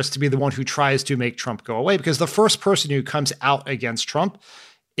individual interests to be the one who tries to make Trump go away, because the first person who comes out against Trump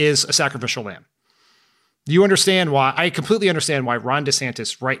is a sacrificial lamb. I completely understand why Ron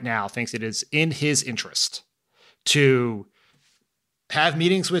DeSantis right now thinks it is in his interest to have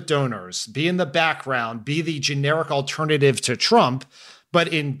meetings with donors, be in the background, be the generic alternative to Trump, but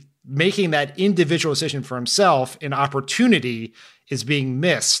in making that individual decision for himself, an opportunity is being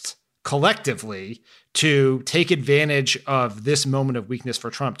missed collectively to take advantage of this moment of weakness for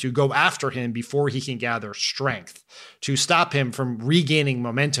Trump, to go after him before he can gather strength, to stop him from regaining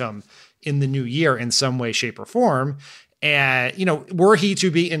momentum in the new year in some way, shape, or form. And, were he to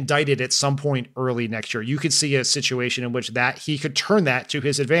be indicted at some point early next year, you could see a situation in which he could turn that to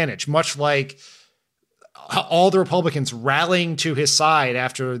his advantage, much like all the Republicans rallying to his side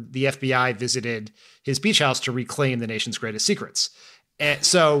after the FBI visited his beach house to reclaim the nation's greatest secrets. And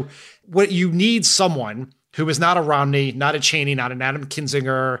so what you need someone who is not a Romney, not a Cheney, not an Adam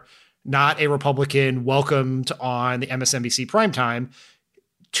Kinzinger, not a Republican welcomed on the MSNBC primetime,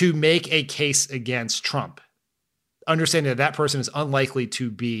 to make a case against Trump, understanding that person is unlikely to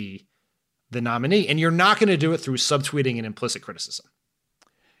be the nominee. And you're not going to do it through subtweeting and implicit criticism.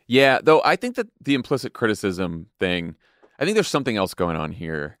 Yeah, though I think that the implicit criticism thing, I think there's something else going on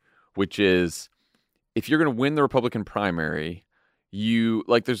here, which is if you're going to win the Republican primary,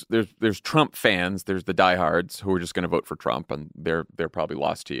 there's Trump fans, there's the diehards who are just going to vote for Trump, and they're probably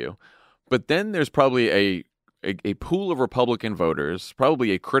lost to you. But then there's probably a pool of Republican voters,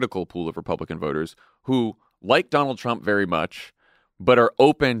 probably a critical pool of Republican voters who like Donald Trump very much, but are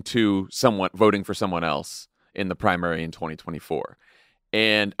open to voting for someone else in the primary in 2024.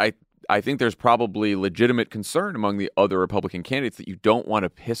 And I think there's probably legitimate concern among the other Republican candidates that you don't want to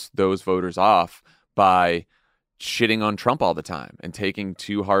piss those voters off by shitting on Trump all the time and taking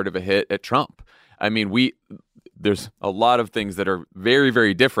too hard of a hit at Trump. I mean, there's a lot of things that are very,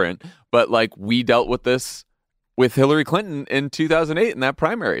 very different, but we dealt with this with Hillary Clinton in 2008 in that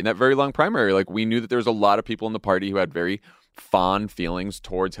primary, in that very long primary. We knew that there was a lot of people in the party who had very fond feelings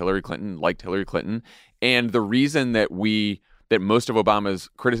towards Hillary Clinton, liked Hillary Clinton. And the reason that most of Obama's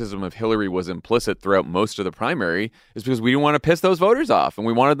criticism of Hillary was implicit throughout most of the primary is because we didn't want to piss those voters off, and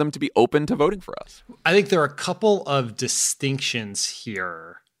we wanted them to be open to voting for us. I think there are a couple of distinctions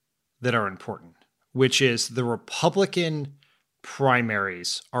here that are important, which is the Republican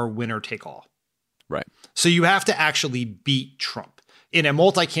primaries are winner take all. Right. So you have to actually beat Trump. In a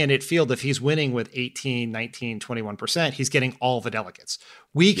multi-candidate field, if he's winning with 18, 19, 21%, he's getting all the delegates.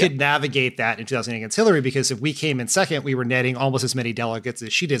 We could navigate that in 2008 against Hillary, because if we came in second, we were netting almost as many delegates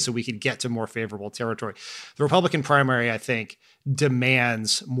as she did, so we could get to more favorable territory. The Republican primary, I think,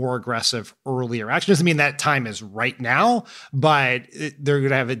 demands more aggressive earlier action. Doesn't mean that time is right now, but they're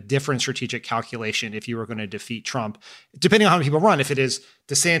going to have a different strategic calculation if you were going to defeat Trump, depending on how many people run, if it is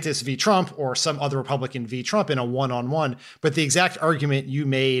DeSantis v. Trump or some other Republican v. Trump in a one-on-one. But the exact argument you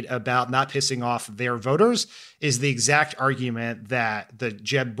made about not pissing off their voters is the exact argument that the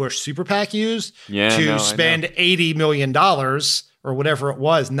Jeb Bush super PAC used to spend $80 million or whatever it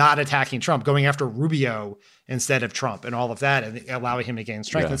was, not attacking Trump, going after Rubio instead of Trump and all of that, and allowing him to gain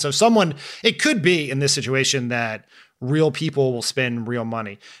strength. Yeah. And so it could be in this situation that real people will spend real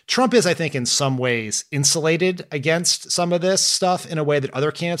money. Trump is, I think, in some ways insulated against some of this stuff in a way that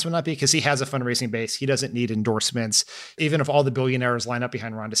other candidates would not be, because he has a fundraising base. He doesn't need endorsements. Even if all the billionaires line up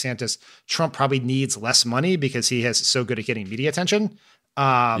behind Ron DeSantis, Trump probably needs less money because he is so good at getting media attention.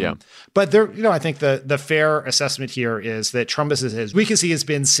 But there, I think the fair assessment here is that Trump is as weak as he has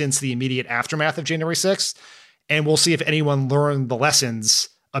been since the immediate aftermath of January 6th. And we'll see if anyone learned the lessons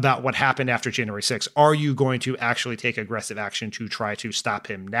about what happened after January 6th. Are you going to actually take aggressive action to try to stop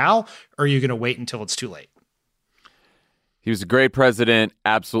him now? Or are you going to wait until it's too late? He was a great president.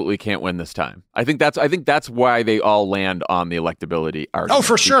 Absolutely can't win this time. I think that's why they all land on the electability argument. Oh,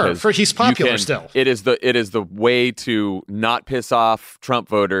 for sure. He's popular still. It is the way to not piss off Trump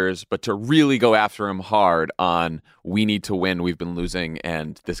voters, but to really go after him hard on we need to win. We've been losing,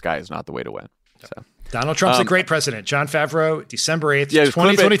 and this guy is not the way to win. So Donald Trump's a great president. Jon Favreau, December 8th,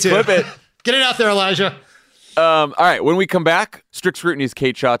 2022. Clip it. Get it out there, Elijah. All right. When we come back, Strict Scrutiny's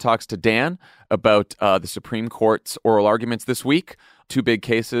Kate Shaw talks to Dan about the Supreme Court's oral arguments this week. Two big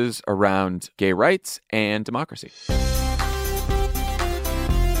cases around gay rights and democracy.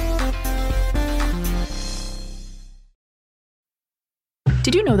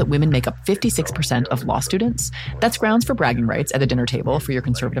 Did you know that women make up 56% of law students? That's grounds for bragging rights at the dinner table for your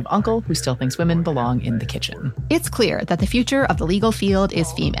conservative uncle who still thinks women belong in the kitchen. It's clear that the future of the legal field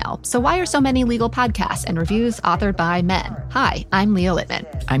is female. So why are so many legal podcasts and reviews authored by men? Hi, I'm Leah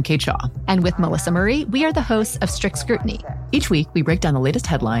Littman. I'm Kate Shaw. And with Melissa Murray, we are the hosts of Strict Scrutiny. Each week, we break down the latest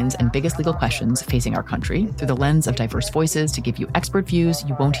headlines and biggest legal questions facing our country through the lens of diverse voices to give you expert views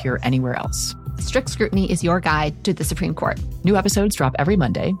you won't hear anywhere else. Strict Scrutiny is your guide to the Supreme Court. New episodes drop every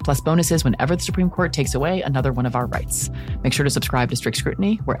Monday, plus bonuses whenever the Supreme Court takes away another one of our rights. Make sure to subscribe to Strict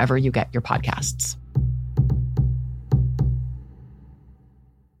Scrutiny wherever you get your podcasts.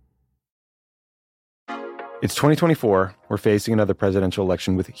 It's 2024. We're facing another presidential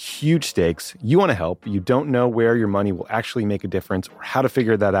election with huge stakes. You want to help. You don't know where your money will actually make a difference or how to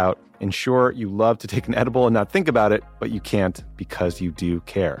figure that out. And sure, you love to take an edible and not think about it, but you can't because you do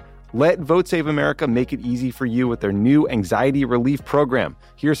care. Let Vote Save America make it easy for you with their new anxiety relief program.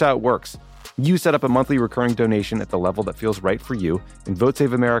 Here's how it works. You set up a monthly recurring donation at the level that feels right for you, and Vote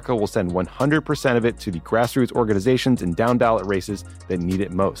Save America will send 100% of it to the grassroots organizations and down-ballot races that need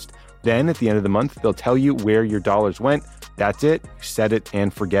it most. Then, at the end of the month, they'll tell you where your dollars went. That's it. You set it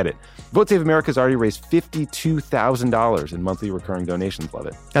and forget it. Vote Save America has already raised $52,000 in monthly recurring donations. Love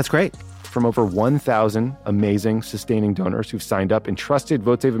it. That's great. From over 1,000 amazing sustaining donors who've signed up and trusted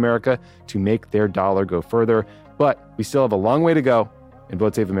Vote Save America to make their dollar go further. But we still have a long way to go, and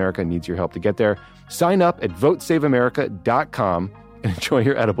Vote Save America needs your help to get there. Sign up at votesaveamerica.com and enjoy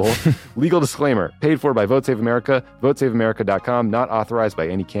your edible. Legal disclaimer, paid for by Vote Save America, votesaveamerica.com, not authorized by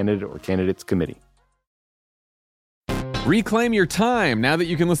any candidate or candidates committee. Reclaim your time now that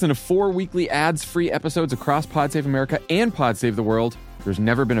you can listen to 4 weekly ads-free episodes across Pod Save America and Pod Save the World. There's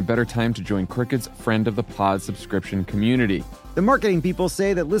never been a better time to join Crooked's Friend of the Pod subscription community. The marketing people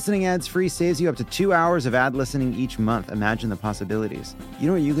say that listening ads-free saves you up to 2 hours of ad listening each month. Imagine the possibilities. You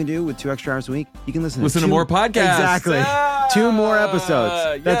know what you can do with 2 extra hours a week? You can listen to more podcasts. Exactly. 2 more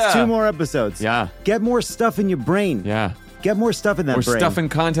episodes. That's 2 more episodes. Yeah. Get more stuff in your brain. Yeah. Get more stuff in that brain. More stuff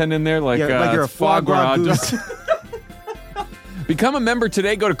and content in there like you're a foie gras goose. Become a member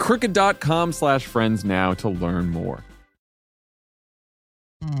today. Go to crooked.com/friends now to learn more.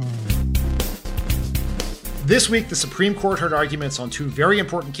 This week, the Supreme Court heard arguments on 2 very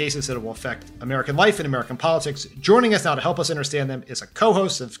important cases that will affect American life and American politics. Joining us now to help us understand them is a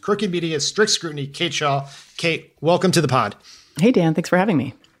co-host of Crooked Media's Strict Scrutiny, Kate Shaw. Kate, welcome to the pod. Hey, Dan. Thanks for having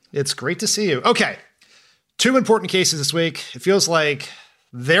me. It's great to see you. Okay, 2 important cases this week. It feels like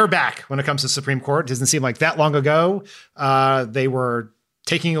they're back when it comes to the Supreme Court. It doesn't seem like that long ago. They were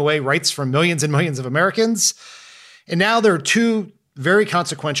taking away rights from millions and millions of Americans. And now there are 2 very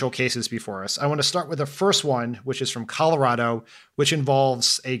consequential cases before us. I want to start with the first one, which is from Colorado, which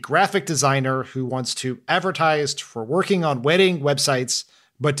involves a graphic designer who wants to advertise for working on wedding websites,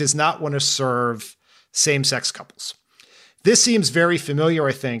 but does not want to serve same-sex couples. This seems very familiar,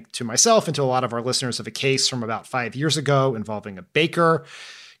 I think, to myself and to a lot of our listeners of a case from about 5 years ago involving a baker.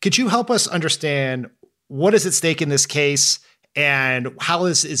 Could you help us understand what is at stake in this case and how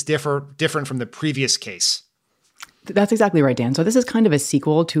this is different from the previous case? That's exactly right, Dan. So this is kind of a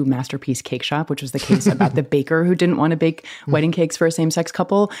sequel to Masterpiece Cake Shop, which was the case about the baker who didn't want to bake wedding cakes for a same-sex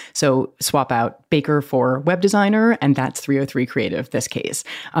couple. So swap out baker for web designer, and that's 303 Creative, this case.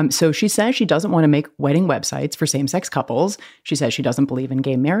 So she says she doesn't want to make wedding websites for same-sex couples. She says she doesn't believe in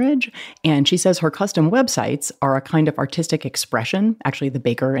gay marriage. And she says her custom websites are a kind of artistic expression. Actually, the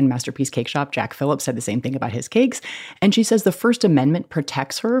baker in Masterpiece Cake Shop, Jack Phillips, said the same thing about his cakes. And she says the First Amendment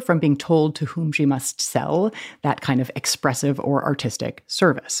protects her from being told to whom she must sell that kind of expressive or artistic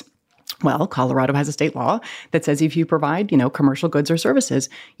service. Well, Colorado has a state law that says if you provide, commercial goods or services,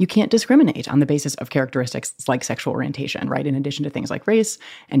 you can't discriminate on the basis of characteristics like sexual orientation, right? In addition to things like race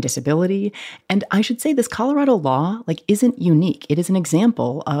and disability. And I should say this Colorado law, isn't unique. It is an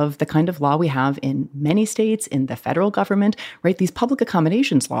example of the kind of law we have in many states, in the federal government, right? These public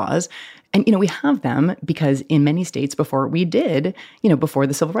accommodations laws. And, we have them because in many states before we did, before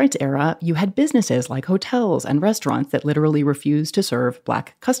the civil rights era, you had businesses like hotels and restaurants that literally refused to serve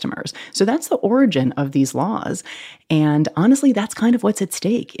Black customers. So that's the origin of these laws. And honestly, that's kind of what's at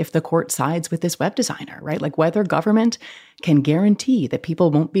stake if the court sides with this web designer, right? Whether government can guarantee that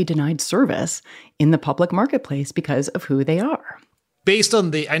people won't be denied service in the public marketplace because of who they are. Based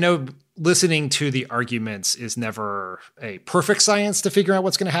on I know listening to the arguments is never a perfect science to figure out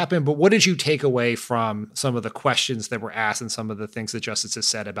what's going to happen, but what did you take away from some of the questions that were asked and some of the things that justices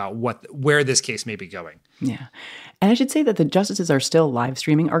said about where this case may be going? Yeah. And I should say that the justices are still live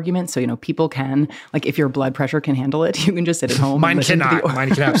streaming arguments. So, people can, if your blood pressure can handle it, you can just sit at home. Mine cannot. Mine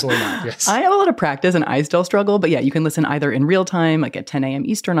can absolutely not. Yes. I have a lot of practice and I still struggle. But yeah, you can listen either in real time, at 10 a.m.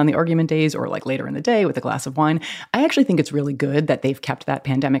 Eastern on the argument days, or later in the day with a glass of wine. I actually think it's really good that they've kept that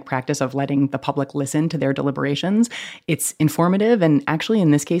pandemic practice of letting the public listen to their deliberations. It's informative. And actually,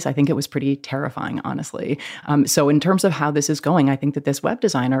 in this case, I think it was pretty terrifying, honestly. So in terms of how this is going, I think that this web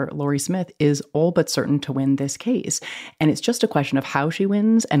designer, Lorie Smith, is all but certain to win this case. And it's just a question of how she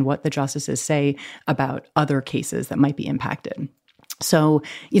wins and what the justices say about other cases that might be impacted. So,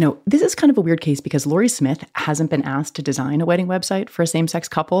 this is kind of a weird case because Lorie Smith hasn't been asked to design a wedding website for a same-sex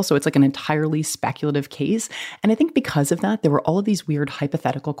couple. So it's an entirely speculative case. And I think because of that, there were all of these weird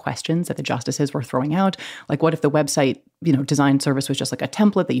hypothetical questions that the justices were throwing out. What if the website, design service was just a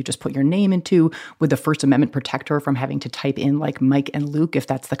template that you just put your name into? Would the First Amendment protect her from having to type in Mike and Luke if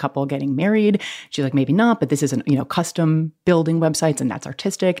that's the couple getting married? She's maybe not, but this isn't, custom building websites and that's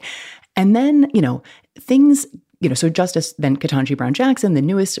artistic. And then, things... so Justice then Ketanji Brown Jackson, the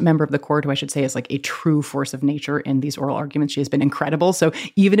newest member of the court, who I should say is a true force of nature in these oral arguments, she has been incredible. So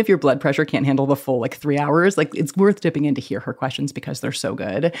even if your blood pressure can't handle the full 3 hours, it's worth dipping in to hear her questions because they're so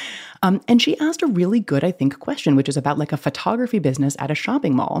good. And she asked a really good, I think, question, which is about a photography business at a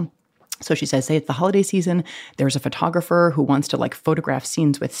shopping mall. So she says, say it's the holiday season, there's a photographer who wants to photograph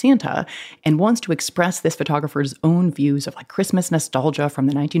scenes with Santa and wants to express this photographer's own views of Christmas nostalgia from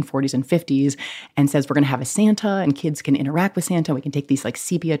the 1940s and 50s and says we're going to have a Santa and kids can interact with Santa. We can take these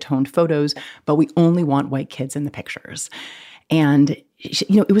sepia toned photos, but we only want white kids in the pictures. And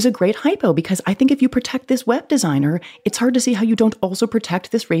it was a great hypo because I think if you protect this web designer, it's hard to see how you don't also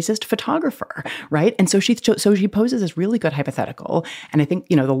protect this racist photographer, right? And so she poses this really good hypothetical. And I think,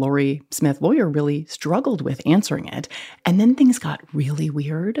 the Lorie Smith lawyer really struggled with answering it. And then things got really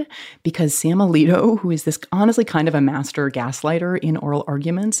weird because Sam Alito, who is this honestly kind of a master gaslighter in oral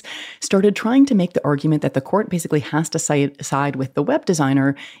arguments, started trying to make the argument that the court basically has to side with the web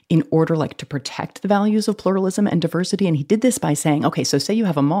designer in order to protect the values of pluralism and diversity. And he did this by saying, okay, so say you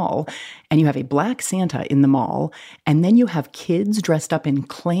have a mall and you have a Black Santa in the mall, and then you have kids dressed up in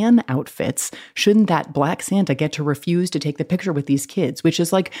Klan outfits. Shouldn't that Black Santa get to refuse to take the picture with these kids? Which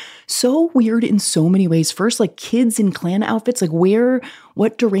is so weird in so many ways. First, kids in Klan outfits,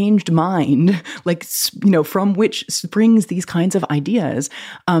 what deranged mind, from which springs these kinds of ideas.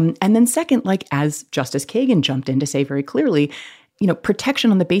 And then second, as Justice Kagan jumped in to say very clearly,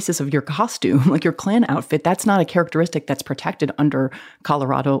 protection on the basis of your costume, your Klan outfit, that's not a characteristic that's protected under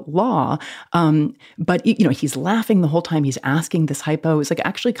Colorado law. But, he's laughing the whole time he's asking this hypo. It's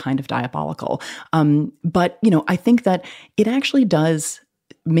actually kind of diabolical. But, I think that it actually does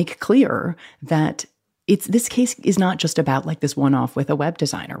make clear that this case is not just about this one-off with a web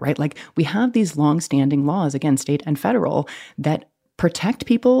designer, right? We have these long-standing laws, again, state and federal, that protect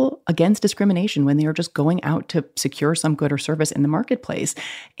people against discrimination when they are just going out to secure some good or service in the marketplace,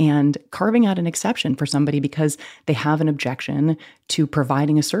 and carving out an exception for somebody because they have an objection to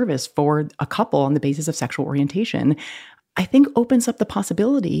providing a service for a couple on the basis of sexual orientation. I think opens up the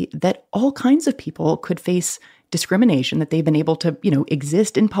possibility that all kinds of people could face discrimination that they've been able to,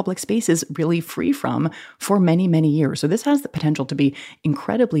 exist in public spaces really free from for many, many years. So this has the potential to be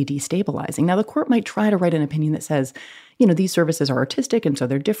incredibly destabilizing. Now, the court might try to write an opinion that says, these services are artistic and so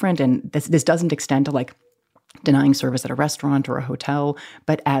they're different. And this doesn't extend to like denying service at a restaurant or a hotel.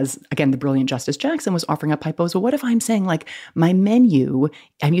 But as, again, the brilliant Justice Jackson was offering up hypos, well, what if I'm saying like my menu,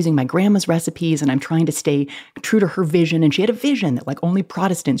 I'm using my grandma's recipes and I'm trying to stay true to her vision. And she had a vision that like only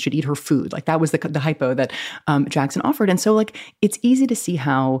Protestants should eat her food. Like that was the hypo that Jackson offered. And so like, it's easy to see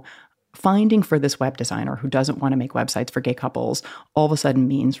how finding for this web designer who doesn't want to make websites for gay couples all of a sudden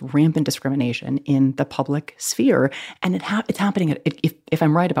means rampant discrimination in the public sphere. And it's happening, if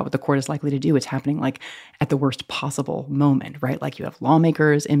I'm right about what the court is likely to do, it's happening like at the worst possible moment, right? Like you have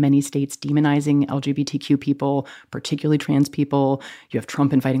lawmakers in many states demonizing LGBTQ people, particularly trans people. You have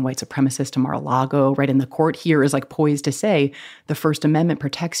Trump inviting white supremacists to Mar-a-Lago, right? And the court here is like poised to say the First Amendment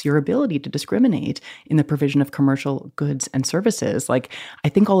protects your ability to discriminate in the provision of commercial goods and services. Like, I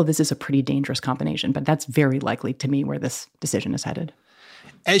think all of this is a pretty dangerous combination, but that's very likely to me where this decision is headed.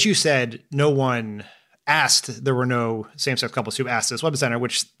 As you said, no one asked, there were no same-sex couples who asked this web designer,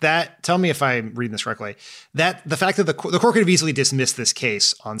 tell me if I'm reading this correctly, that the fact that the court could have easily dismissed this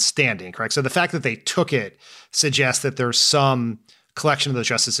case on standing, correct? So the fact that they took it suggests that there's some collection of those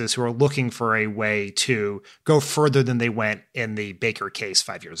justices who are looking for a way to go further than they went in the Baker case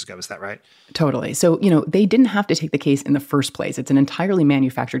 5 years ago. Is that right? Totally. So, they didn't have to take the case in the first place. It's an entirely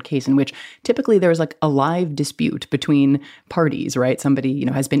manufactured case in which typically there's like a live dispute between parties, right? Somebody,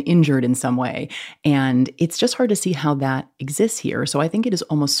 has been injured in some way. And it's just hard to see how that exists here. So I think it is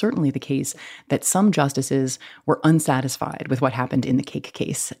almost certainly the case that some justices were unsatisfied with what happened in the Cake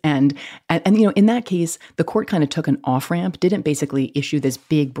case. And in that case, the court kind of took an off-ramp, didn't basically issue this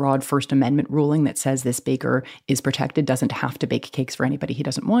big, broad First Amendment ruling that says this baker is protected, doesn't have to bake cakes for anybody he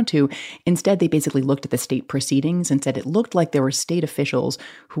doesn't want to. Instead, they basically looked at the state proceedings and said it looked like there were state officials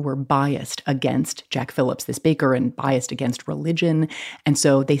who were biased against Jack Phillips, this baker, and biased against religion. And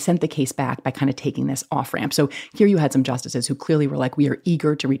so they sent the case back by kind of taking this off-ramp. So here you had some justices who clearly were like, we are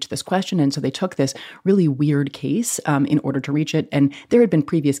eager to reach this question. And so they took this really weird case in order to reach it. And there had been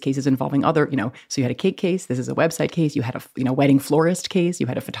previous cases involving other, so you had a cake case, this is a website case, you had a wedding florist case, you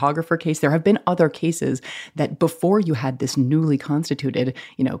had a photographer case. There have been other cases that before you had this newly constituted,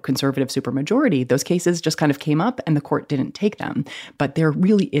 conservative supermajority, those cases just kind of came up and the court didn't take them. But there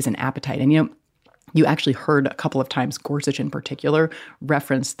really is an appetite. And, you actually heard a couple of times Gorsuch in particular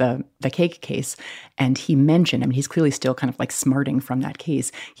reference the Cake case. And he mentioned, he's clearly still kind of like smarting from that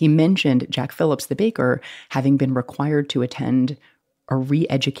case. He mentioned Jack Phillips, the baker, having been required to attend a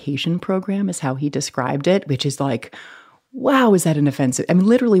re-education program is how he described it, which is like, wow, is that an offensive?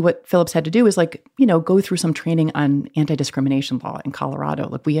 Literally what Phillips had to do is go through some training on anti-discrimination law in Colorado.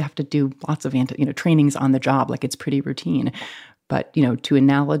 Like we have to do lots of trainings on the job. Like it's pretty routine. But, to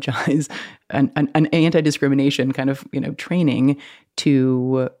analogize an anti-discrimination kind of, training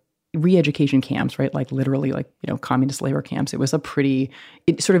to re-education camps, right? Like literally communist labor camps.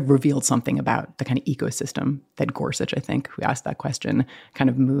 It sort of revealed something about the kind of ecosystem that Gorsuch, I think, who asked that question, kind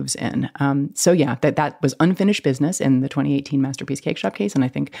of moves in. So yeah, that was unfinished business in the 2018 Masterpiece Cake Shop case. And I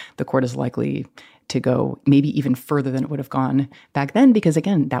think the court is likely to go maybe even further than it would have gone back then, because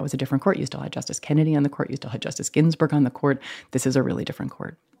again, that was a different court. You still had Justice Kennedy on the court. You still had Justice Ginsburg on the court. This is a really different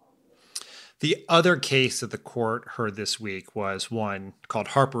court. The other case that the court heard this week was one called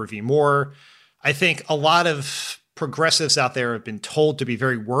Harper v. Moore. I think a lot of progressives out there have been told to be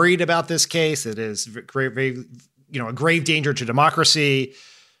very worried about this case. It is a grave danger to democracy.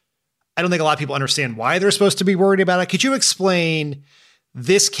 I don't think a lot of people understand why they're supposed to be worried about it. Could you explain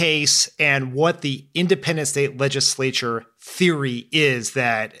this case and what the independent state legislature theory is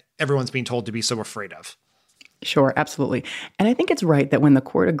that everyone's being told to be so afraid of? Sure, absolutely. And I think it's right that when the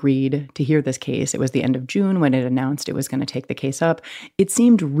court agreed to hear this case, it was the end of June when it announced it was going to take the case up. It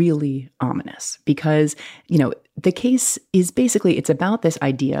seemed really ominous because, the case is basically, it's about this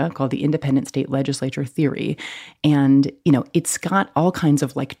idea called the independent state legislature theory. And, it's got all kinds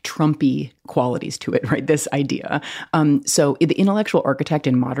of like Trumpy qualities to it, right? This idea. So the intellectual architect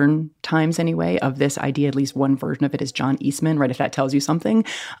in modern times anyway of this idea, at least one version of it is John Eastman, right? If that tells you something.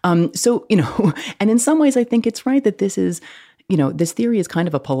 And in some ways, I think it's right that this is, this theory is kind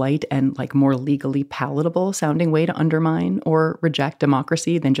of a polite and like more legally palatable sounding way to undermine or reject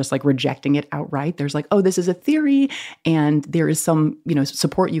democracy than just like rejecting it outright. There's like, oh, this is a theory and there is some,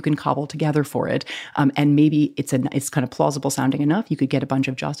 support you can cobble together for it. And maybe it's kind of plausible sounding enough. You could get a bunch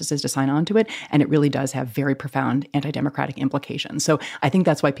of justices to sign on to it. And it really does have very profound anti-democratic implications. So I think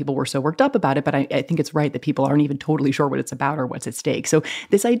that's why people were so worked up about it. But I think it's right that people aren't even totally sure what it's about or what's at stake. So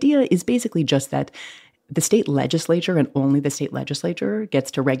this idea is basically just that the state legislature and only the state legislature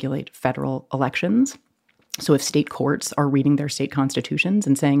gets to regulate federal elections. So if state courts are reading their state constitutions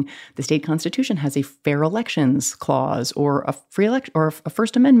and saying the state constitution has a fair elections clause or a free or a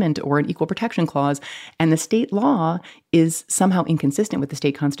First Amendment or an equal protection clause, and the state law is somehow inconsistent with the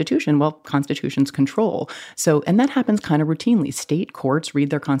state constitution, well, constitutions control. So, and that happens kind of routinely. State courts read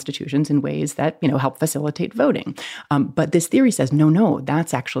their constitutions in ways that, help facilitate voting. But this theory says, no,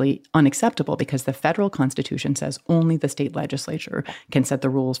 that's actually unacceptable because the federal constitution says only the state legislature can set the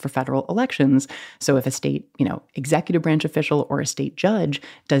rules for federal elections. So if a state, executive branch official or a state judge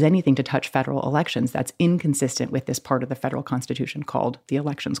does anything to touch federal elections, that's inconsistent with this part of the federal constitution called the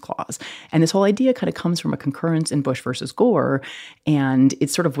Elections Clause. And this whole idea kind of comes from a concurrence in Bush versus Gore, and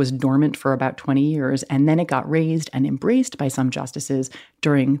it sort of was dormant for about 20 years, and then it got raised and embraced by some justices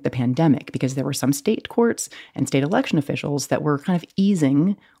during the pandemic because there were some state courts and state election officials that were kind of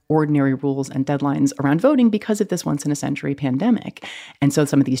easing ordinary rules and deadlines around voting because of this once-in-a-century pandemic. And so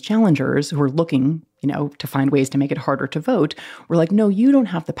some of these challengers who were looking, to find ways to make it harder to vote were like, no, you don't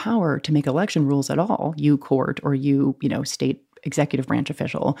have the power to make election rules at all, you court or you, state executive branch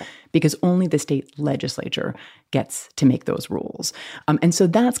official, because only the state legislature gets to make those rules. And so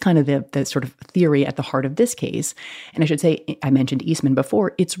that's kind of the sort of theory at the heart of this case. And I should say, I mentioned Eastman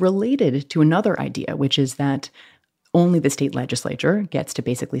before, it's related to another idea, which is that only the state legislature gets to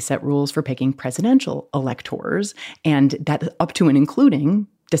basically set rules for picking presidential electors, and that up to and including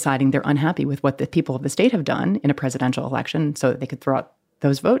deciding they're unhappy with what the people of the state have done in a presidential election so that they could throw out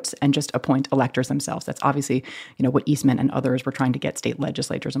those votes and just appoint electors themselves. That's obviously, what Eastman and others were trying to get state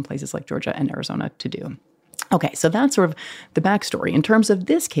legislatures in places like Georgia and Arizona to do. Okay, so that's sort of the backstory. In terms of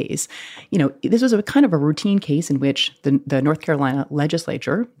this case, this was a kind of a routine case in which the North Carolina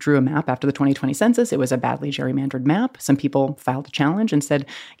legislature drew a map after the 2020 census. It was a badly gerrymandered map. Some people filed a challenge and said,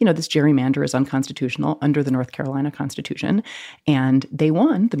 this gerrymander is unconstitutional under the North Carolina Constitution. And they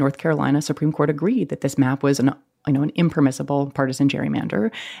won. The North Carolina Supreme Court agreed that this map was an impermissible partisan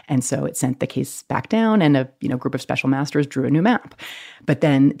gerrymander. And so it sent the case back down and a group of special masters drew a new map. But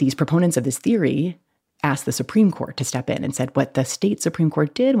then these proponents of this theory asked the Supreme Court to step in and said what the state Supreme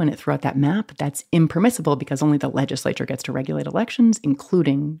Court did when it threw out that map, that's impermissible because only the legislature gets to regulate elections,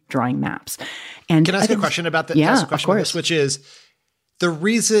 including drawing maps. And can I ask a question about that? Yeah, of course. This, which is the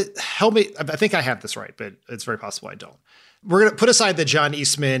reason, help me, I think I have this right, but it's very possible I don't. We're going to put aside the John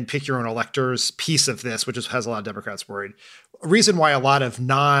Eastman pick your own electors piece of this, which has a lot of Democrats worried. A reason why a lot of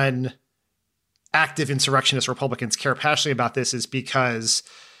non-active insurrectionist Republicans care passionately about this is because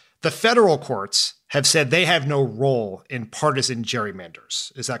the federal courts have said they have no role in partisan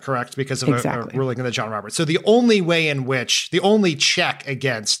gerrymanders. Is that correct? Because of a ruling in the John Roberts. So the only check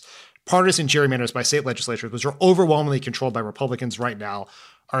against partisan gerrymanders by state legislatures, which are overwhelmingly controlled by Republicans right now,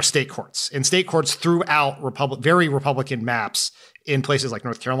 are state courts. And state courts threw out very Republican maps in places like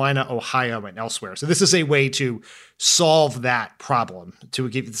North Carolina, Ohio, and elsewhere. So this is a way to solve that problem. To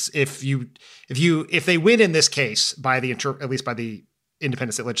give if they win in this case at least by the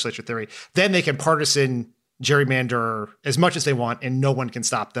independent state legislature theory, then they can partisan gerrymander as much as they want and no one can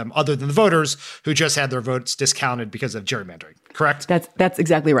stop them other than the voters who just had their votes discounted because of gerrymandering. Correct? That's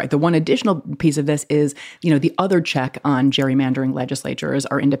exactly right. The one additional piece of this is, the other check on gerrymandering legislatures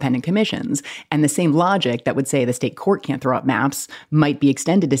are independent commissions. And the same logic that would say the state court can't throw out maps might be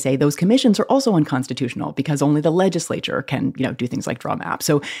extended to say those commissions are also unconstitutional because only the legislature can, do things like draw maps.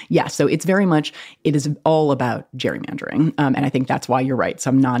 So so it's very much, it is all about gerrymandering. And I think that's why you're right.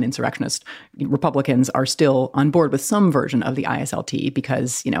 Some non-insurrectionist Republicans are still on board with some version of the ISLT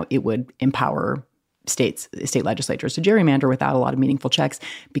because, it would empower state legislatures to gerrymander without a lot of meaningful checks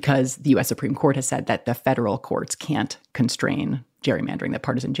because the U.S. Supreme Court has said that the federal courts can't constrain gerrymandering, that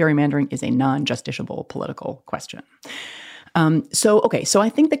partisan gerrymandering is a non-justiciable political question. So I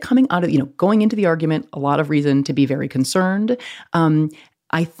think that coming out of, going into the argument, a lot of reason to be very concerned.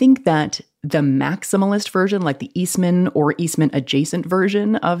 I think that the maximalist version, like the Eastman or Eastman adjacent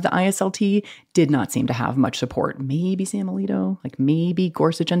version of the ISLT, did not seem to have much support. Maybe Sam Alito, like maybe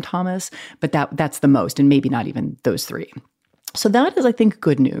Gorsuch and Thomas, but that's the most, and maybe not even those three. So that is, I think,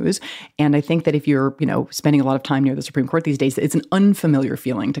 good news. And I think that if you're, spending a lot of time near the Supreme Court these days, it's an unfamiliar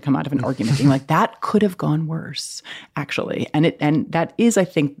feeling to come out of an argument being like, that could have gone worse, actually. And that is, I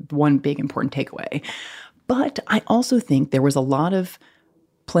think, one big important takeaway. But I also think there was a lot of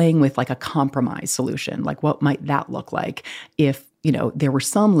playing with like a compromise solution. Like, what might that look like if, there were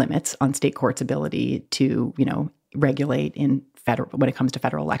some limits on state courts' ability to, regulate in when it comes to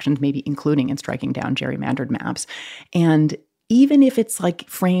federal elections, maybe including in striking down gerrymandered maps. And even if it's like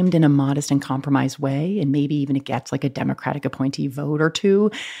framed in a modest and compromised way, and maybe even it gets like a Democratic appointee vote or two,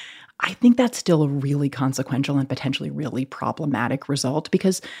 I think that's still a really consequential and potentially really problematic result,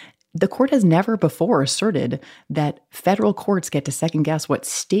 because the court has never before asserted that federal courts get to second guess what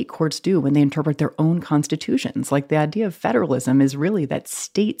state courts do when they interpret their own constitutions. Like, the idea of federalism is really that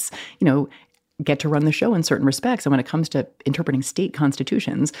states, get to run the show in certain respects. And when it comes to interpreting state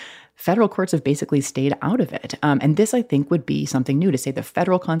constitutions, federal courts have basically stayed out of it. And this, I think, would be something new, to say the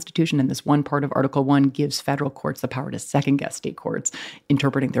federal constitution in this one part of Article 1 gives federal courts the power to second-guess state courts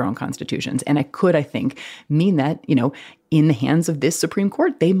interpreting their own constitutions. And it could, I think, mean that, in the hands of this Supreme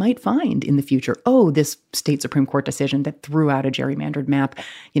Court, they might find in the future, this state Supreme Court decision that threw out a gerrymandered map,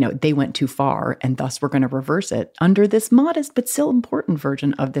 they went too far, and thus we're going to reverse it under this modest but still important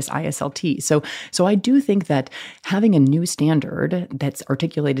version of this ISLT. So I do think that having a new standard that's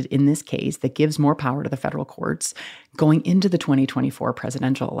articulated in this case that gives more power to the federal courts going into the 2024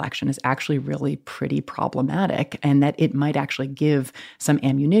 presidential election is actually really pretty problematic, and that it might actually give some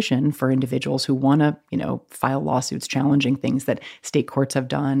ammunition for individuals who want to, file lawsuits challenging things that state courts have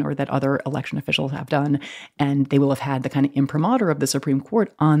done or that other election officials have done. And they will have had the kind of imprimatur of the Supreme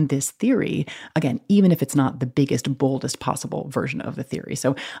Court on this theory, again, even if it's not the biggest, boldest possible version of the theory.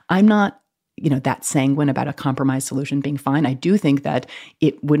 So I'm not that sanguine about a compromise solution being fine. I do think that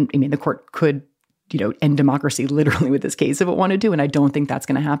it wouldn't, the court could, end democracy literally with this case if it wanted to, and I don't think that's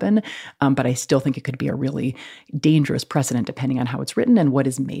going to happen. But I still think it could be a really dangerous precedent depending on how it's written and what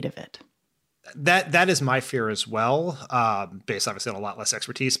is made of it. That is my fear as well, based obviously on a lot less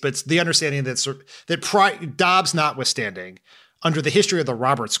expertise, but it's the understanding that Dobbs notwithstanding, under the history of the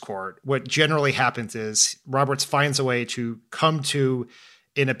Roberts Court, what generally happens is Roberts finds a way to come to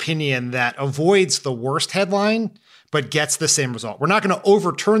an opinion that avoids the worst headline, but gets the same result. We're not going to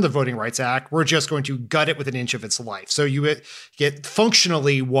overturn the Voting Rights Act. We're just going to gut it with an inch of its life. So you get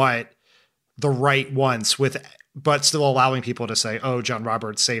functionally what the right wants, but still allowing people to say, John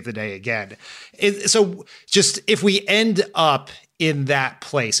Roberts saved the day again. So just if we end up in that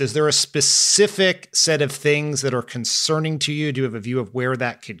place, is there a specific set of things that are concerning to you? Do you have a view of where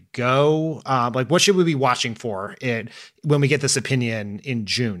that could go? What should we be watching for when we get this opinion in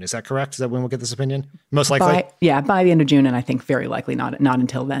June? Is that correct? Is that when we'll get this opinion? Most likely? By the end of June, and I think very likely not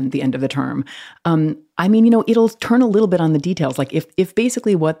until then, the end of the term. It'll turn a little bit on the details. Like if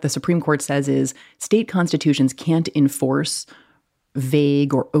basically what the Supreme Court says is state constitutions can't enforce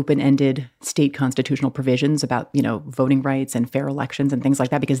vague or open-ended state constitutional provisions about, voting rights and fair elections and things like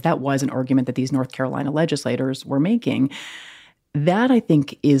that, because that was an argument that these North Carolina legislators were making. That, I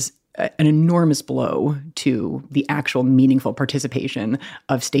think, is an enormous blow to the actual meaningful participation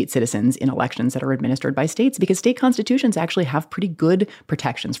of state citizens in elections that are administered by states, because state constitutions actually have pretty good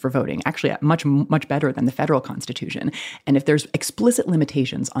protections for voting, actually much, much better than the federal constitution. And if there's explicit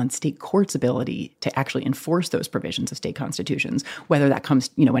limitations on state courts' ability to actually enforce those provisions of state constitutions, whether that comes,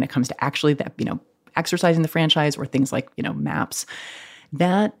 when it comes to actually that, exercising the franchise or things like, maps,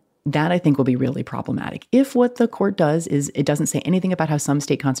 that I think will be really problematic. If what the court does is it doesn't say anything about how some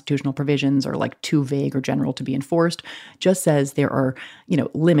state constitutional provisions are like too vague or general to be enforced, just says there are,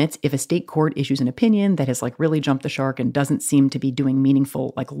 limits. If a state court issues an opinion that has like really jumped the shark and doesn't seem to be doing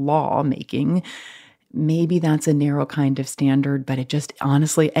meaningful like law making, maybe that's a narrow kind of standard, but it just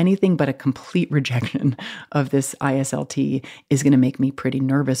honestly, anything but a complete rejection of this ISLT is going to make me pretty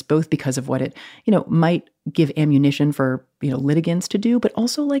nervous, both because of what it, might give ammunition for, litigants to do, but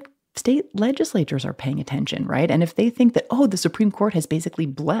also like state legislatures are paying attention, right? And if they think that, the Supreme Court has basically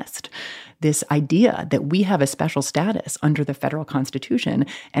blessed this idea that we have a special status under the federal constitution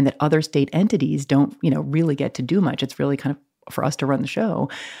and that other state entities don't, really get to do much, it's really kind of for us to run the show.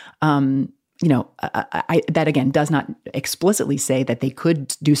 That again does not explicitly say that they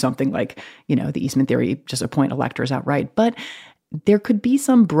could do something like, the Eastman theory, just appoint electors outright, but there could be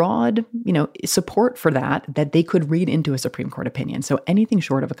some broad, support for that they could read into a Supreme Court opinion. So anything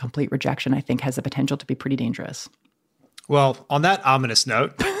short of a complete rejection, I think, has the potential to be pretty dangerous. Well, on that ominous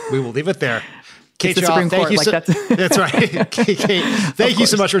note, we will leave it there. Kate Shaw, thank you. That's right. Kate, thank you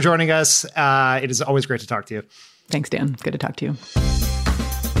so much for joining us. It is always great to talk to you. Thanks, Dan. Good to talk to you.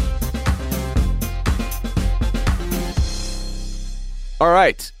 All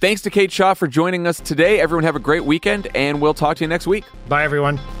right. Thanks to Kate Shaw for joining us today. Everyone have a great weekend, and we'll talk to you next week. Bye,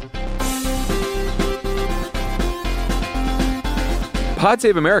 everyone. Pod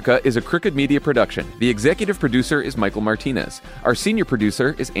Save America is a Crooked Media production. The executive producer is Michael Martinez. Our senior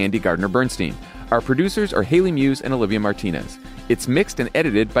producer is Andy Gardner-Bernstein. Our producers are Haley Muse and Olivia Martinez. It's mixed and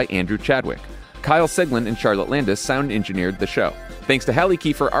edited by Andrew Chadwick. Kyle Seglin and Charlotte Landis sound engineered the show. Thanks to Hallie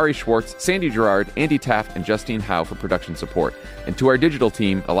Kiefer, Ari Schwartz, Sandy Gerard, Andy Taft, and Justine Howe for production support. And to our digital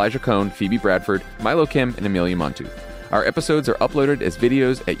team, Elijah Cohn, Phoebe Bradford, Milo Kim, and Amelia Montu. Our episodes are uploaded as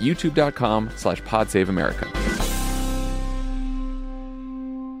videos at youtube.com/podsaveamerica.